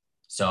oar.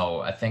 So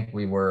I think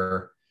we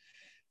were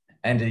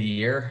end of the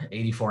year,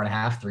 84 and a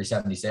half,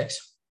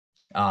 376,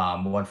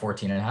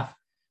 114 and a half,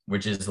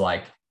 which is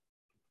like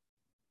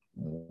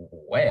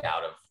way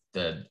out of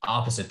the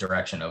opposite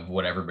direction of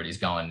what everybody's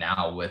going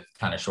now with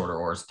kind of shorter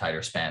oars,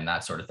 tighter span,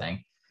 that sort of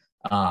thing.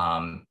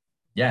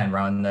 Yeah, and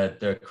run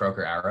the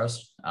Croker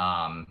Arrows,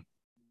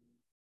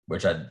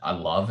 which I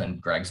love,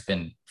 and Greg's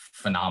been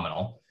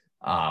phenomenal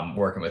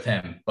working with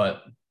him.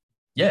 But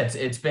yeah,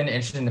 it's been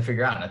interesting to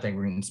figure out, and I think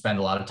we're going to spend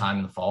a lot of time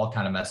in the fall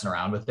kind of messing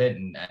around with it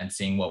and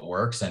seeing what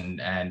works,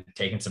 and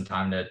taking some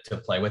time to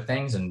play with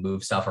things and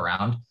move stuff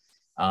around.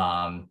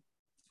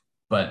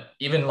 But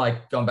even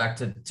like going back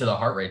to the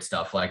heart rate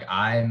stuff, like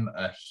I'm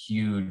a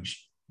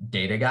huge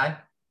data guy.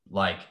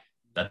 Like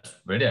that's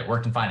what I did.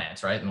 Worked in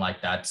finance, right? And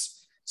like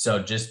that's,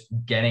 so just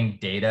getting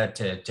data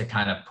to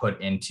kind of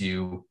put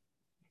into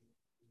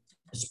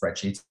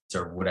spreadsheets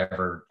or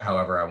whatever,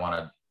 however I want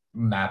to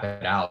map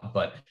it out.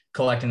 But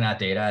collecting that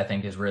data, I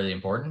think, is really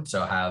important.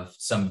 So have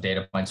some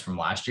data points from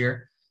last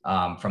year,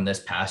 from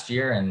this past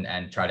year,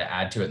 and try to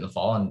add to it in the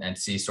fall and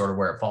see sort of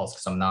where it falls.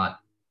 Because I'm not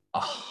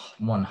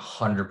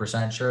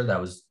 100% sure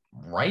that was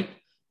right,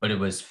 but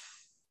it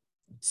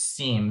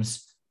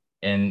seems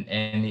in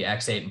the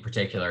X8 in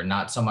particular,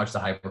 not so much the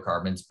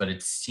hypercarbons, but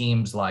it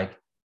seems like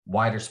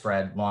wider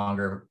spread,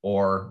 longer,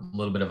 or a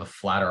little bit of a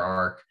flatter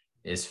arc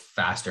is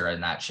faster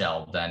in that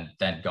shell than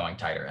going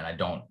tighter. And I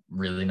don't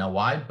really know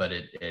why, but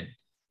it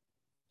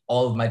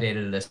all of my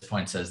data to this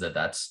point says that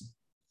that's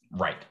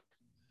right.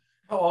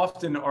 How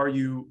often are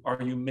you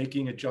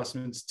making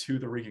adjustments to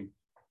the rigging?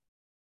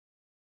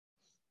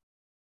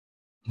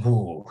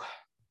 Ooh,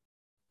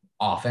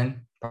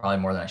 often, probably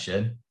more than I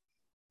should.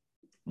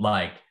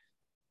 Like,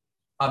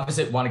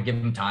 obviously, want to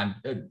give them time.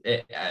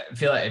 I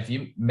feel like if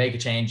you make a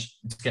change,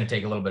 it's going to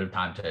take a little bit of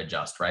time to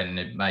adjust, right? And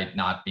it might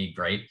not be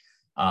great.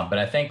 But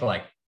I think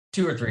like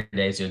 2 or 3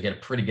 days, you'll get a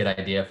pretty good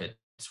idea if it's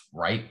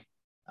right.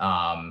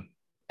 And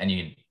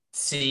you can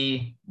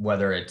see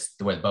whether it's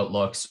the way the boat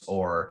looks,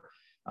 or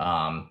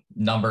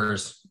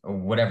numbers, or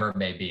whatever it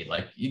may be.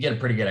 Like, you get a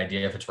pretty good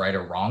idea if it's right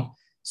or wrong.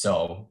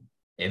 So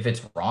if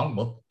it's wrong,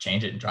 we'll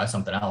change it and try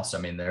something else. I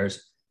mean,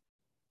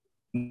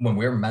 when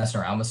we were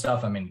messing around with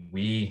stuff, I mean,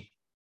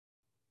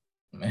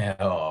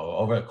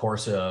 over the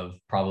course of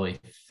probably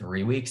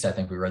 3 weeks, I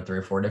think we read 3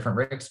 or 4 different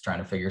rigs trying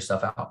to figure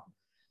stuff out.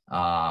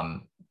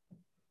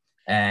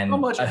 And how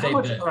much?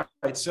 All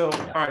right. So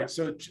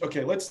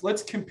okay,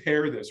 let's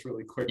compare this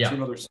really quick to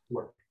another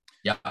sport.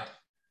 Yeah.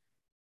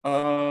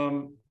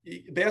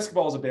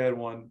 Basketball is a bad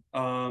one.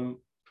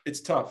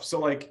 It's tough. So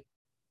like,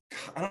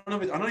 I don't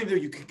know if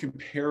you can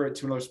compare it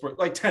to another sport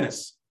like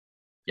tennis.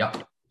 Yeah.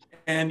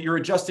 And you're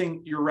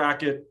adjusting your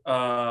racket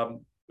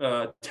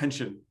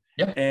tension,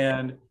 Yep.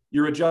 and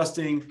you're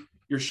adjusting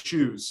your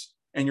shoes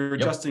and you're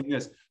adjusting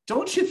this.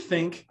 Don't you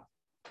think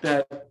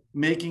that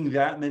making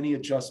that many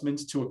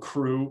adjustments to a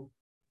crew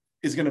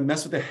is going to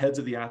mess with the heads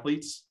of the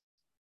athletes?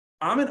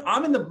 I'm in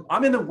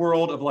the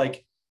world of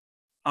like,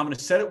 I'm going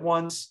to set it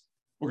once.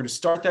 We're going to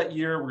start that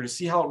year. We're going to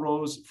see how it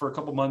rolls for a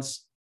couple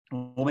months.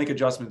 We'll make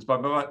adjustments.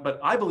 But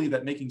I believe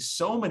that making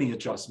so many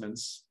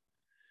adjustments,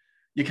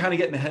 you kind of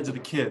get in the heads of the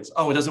kids.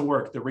 Oh, it doesn't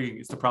work. The rigging.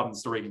 It's the problem.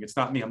 It's the rigging. It's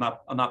not me. I'm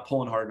not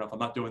pulling hard enough. I'm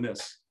not doing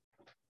this.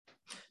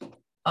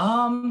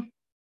 I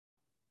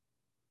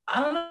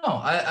don't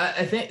know.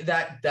 I think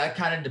that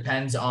kind of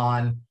depends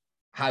on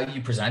how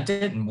you present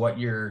it and what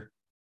you're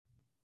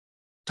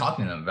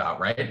talking to them about,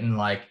 right? And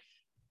like,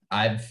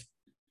 I've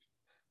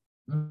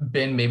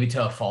been maybe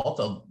to a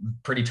fault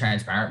pretty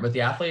transparent with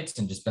the athletes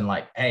and just been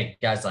like, hey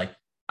guys, like,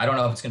 I don't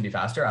know if it's going to be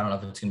faster. I don't know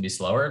if it's going to be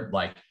slower.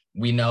 Like,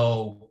 we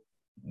know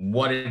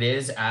what it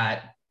is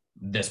at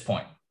this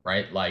point,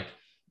 right? Like,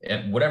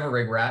 at whatever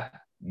rig we're at,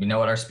 we know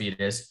what our speed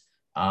is.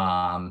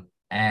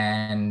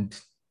 And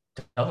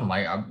tell them,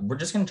 like, we're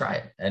just going to try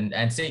it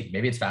and see.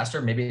 Maybe it's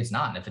faster, maybe it's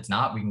not. And if it's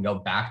not, we can go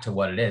back to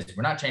what it is.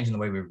 We're not changing the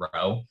way we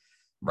row,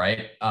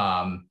 right?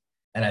 And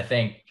I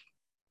think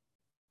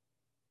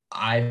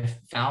I've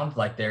found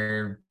like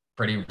they're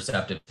pretty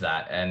receptive to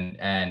that.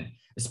 And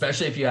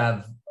especially if you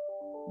have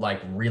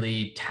like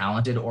really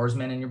talented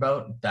oarsmen in your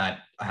boat that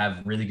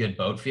have really good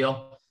boat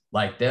feel,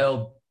 like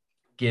they'll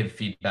give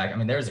feedback. I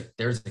mean, there's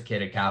a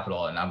kid at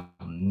Capital, and I'll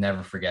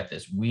never forget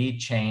this. We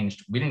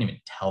didn't even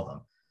tell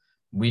them.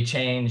 We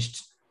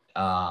changed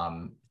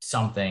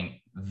something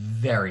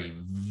very,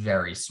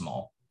 very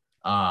small.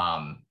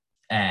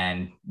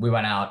 And we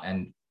went out,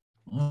 and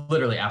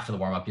literally after the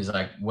warm-up, he's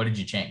like, what did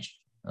you change?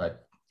 Like,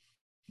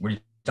 what are you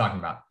talking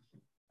about?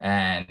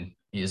 And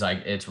he's like,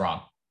 it's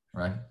wrong.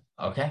 We're like,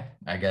 okay,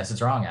 I guess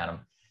it's wrong, Adam.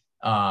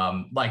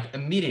 Like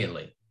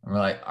immediately. And we're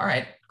like, all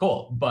right,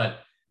 cool. But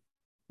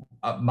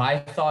my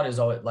thought is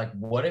always like,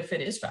 what if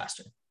it is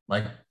faster?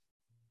 Like,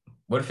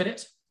 what if it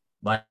is?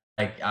 Like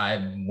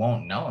I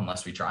won't know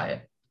unless we try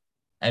it.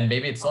 And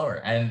maybe it's slower.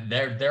 And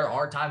there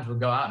are times we'll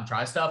go out and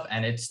try stuff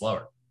and it's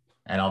slower.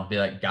 And I'll be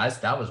like, guys,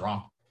 that was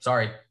wrong.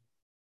 Sorry.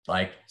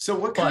 Like, so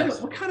what kind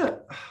of,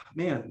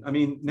 man, I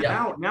mean,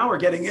 now we're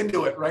getting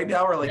into it, right?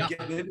 Now we're like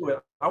getting into it.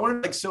 I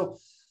want to like, so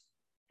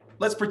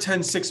let's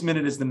pretend 6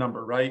 minute is the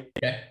number, right?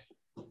 Okay.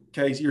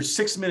 So you're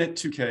 6 minute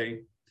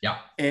 2K. Yeah.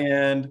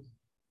 And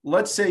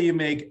let's say you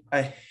make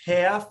a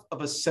half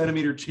of a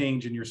centimeter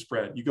change in your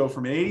spread. You go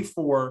from an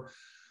 84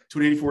 to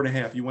an 84 and a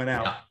half. You went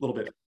out a little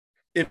bit.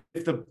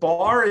 If the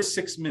bar is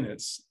 6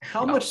 minutes,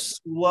 how much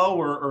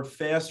slower or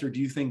faster do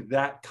you think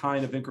that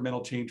kind of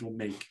incremental change will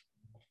make?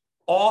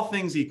 All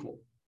things equal.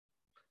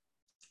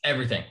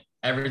 Everything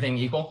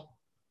equal.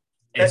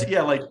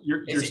 Yeah, like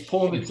you're just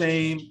pulling the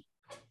same.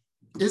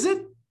 Is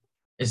it?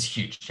 It's a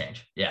huge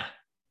change. Yeah.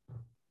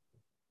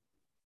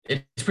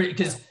 It's pretty,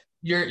 because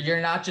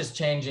you're not just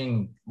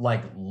changing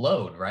like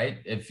load, right?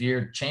 If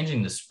you're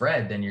changing the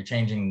spread, then you're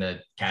changing the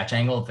catch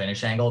angle,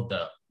 finish angle,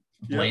 the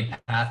blade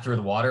path through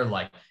the water,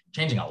 like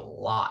changing a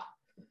lot.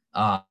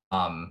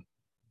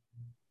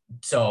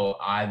 So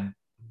I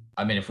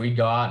mean, if we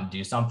go out and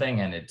do something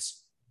and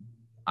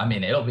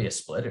it'll be a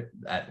split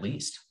at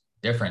least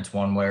difference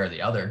one way or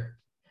the other.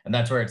 And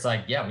that's where it's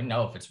like, yeah, we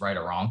know if it's right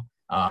or wrong.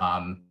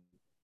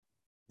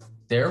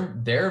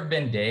 There have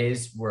been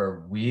days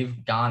where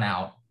we've gone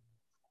out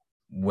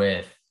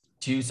with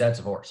 2 sets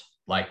of oars.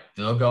 Like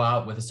they'll go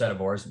out with a set of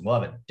oars, we'll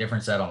have a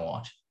different set on the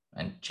launch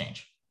and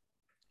change.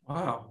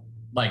 Wow.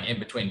 Like in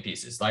between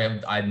pieces.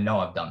 Like I know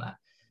I've done that.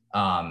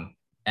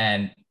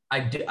 And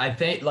I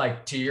think,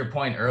 like, to your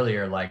point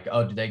earlier, like,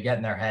 oh, do they get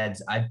in their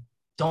heads? I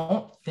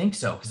don't think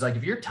so. Cause like,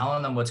 if you're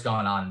telling them what's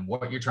going on,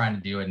 what you're trying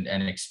to do and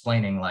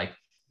explaining, like,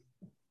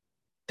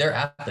 they're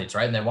athletes,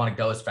 right? And they want to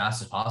go as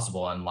fast as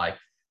possible. And like,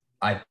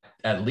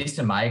 at least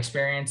in my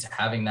experience,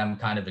 having them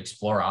kind of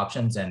explore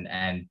options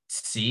and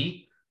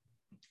see,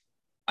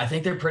 I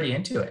think they're pretty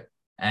into it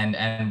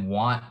and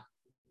want,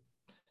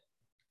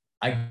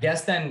 I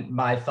guess then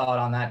my thought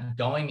on that,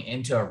 going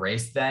into a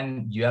race,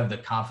 then you have the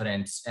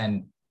confidence,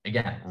 and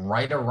again,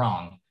 right or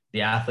wrong,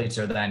 the athletes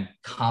are then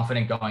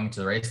confident going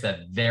into the race that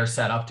they're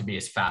set up to be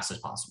as fast as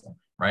possible,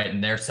 right?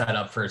 And they're set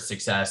up for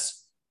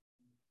success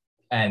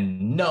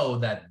and know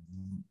that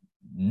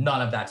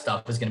none of that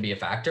stuff is going to be a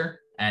factor.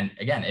 And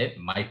again, it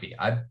might be.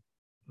 I'm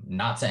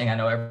not saying I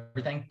know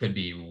everything. Could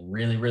be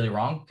really, really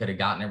wrong. Could have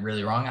gotten it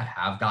really wrong. I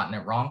have gotten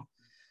it wrong.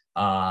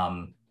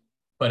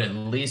 But at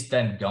least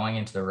then going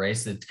into the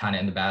race, it's kind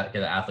of in the back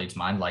of the athlete's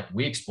mind, like,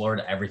 we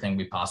explored everything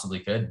we possibly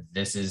could.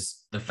 This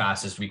is the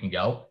fastest we can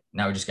go.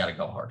 Now we just got to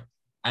go hard.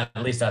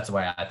 At least that's the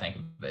way I think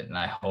of it. And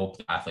I hope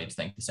the athletes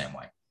think the same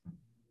way.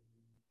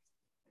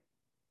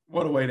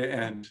 What a way to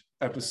end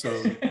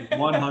episode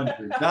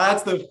 100.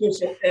 That's the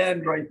official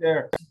end right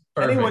there.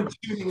 Perfect. Anyone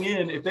tuning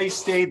in, if they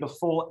stayed the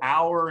full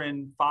hour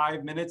and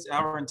 5 minutes,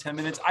 hour and 10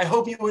 minutes, I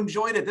hope you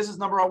enjoyed it. This is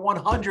number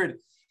 100.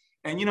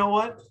 And you know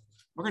what?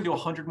 we're going to do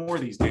 100 more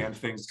of these damn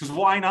things, because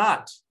why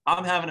not?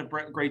 I'm having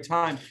a great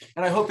time.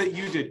 And I hope that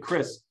you did,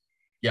 Chris.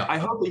 Yeah. I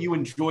hope that you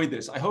enjoyed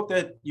this. I hope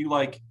that you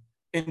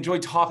enjoy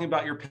talking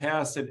about your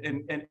past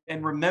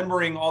and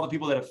remembering all the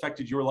people that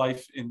affected your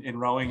life in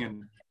rowing.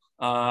 And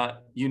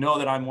you know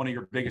that I'm one of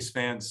your biggest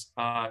fans.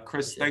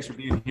 Chris, thanks for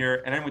being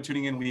here. And everyone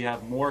tuning in, we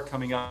have more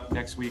coming up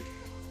next week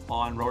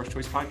on Rowers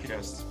Choice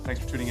Podcast.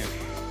 Thanks for tuning in.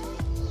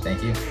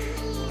 Thank you.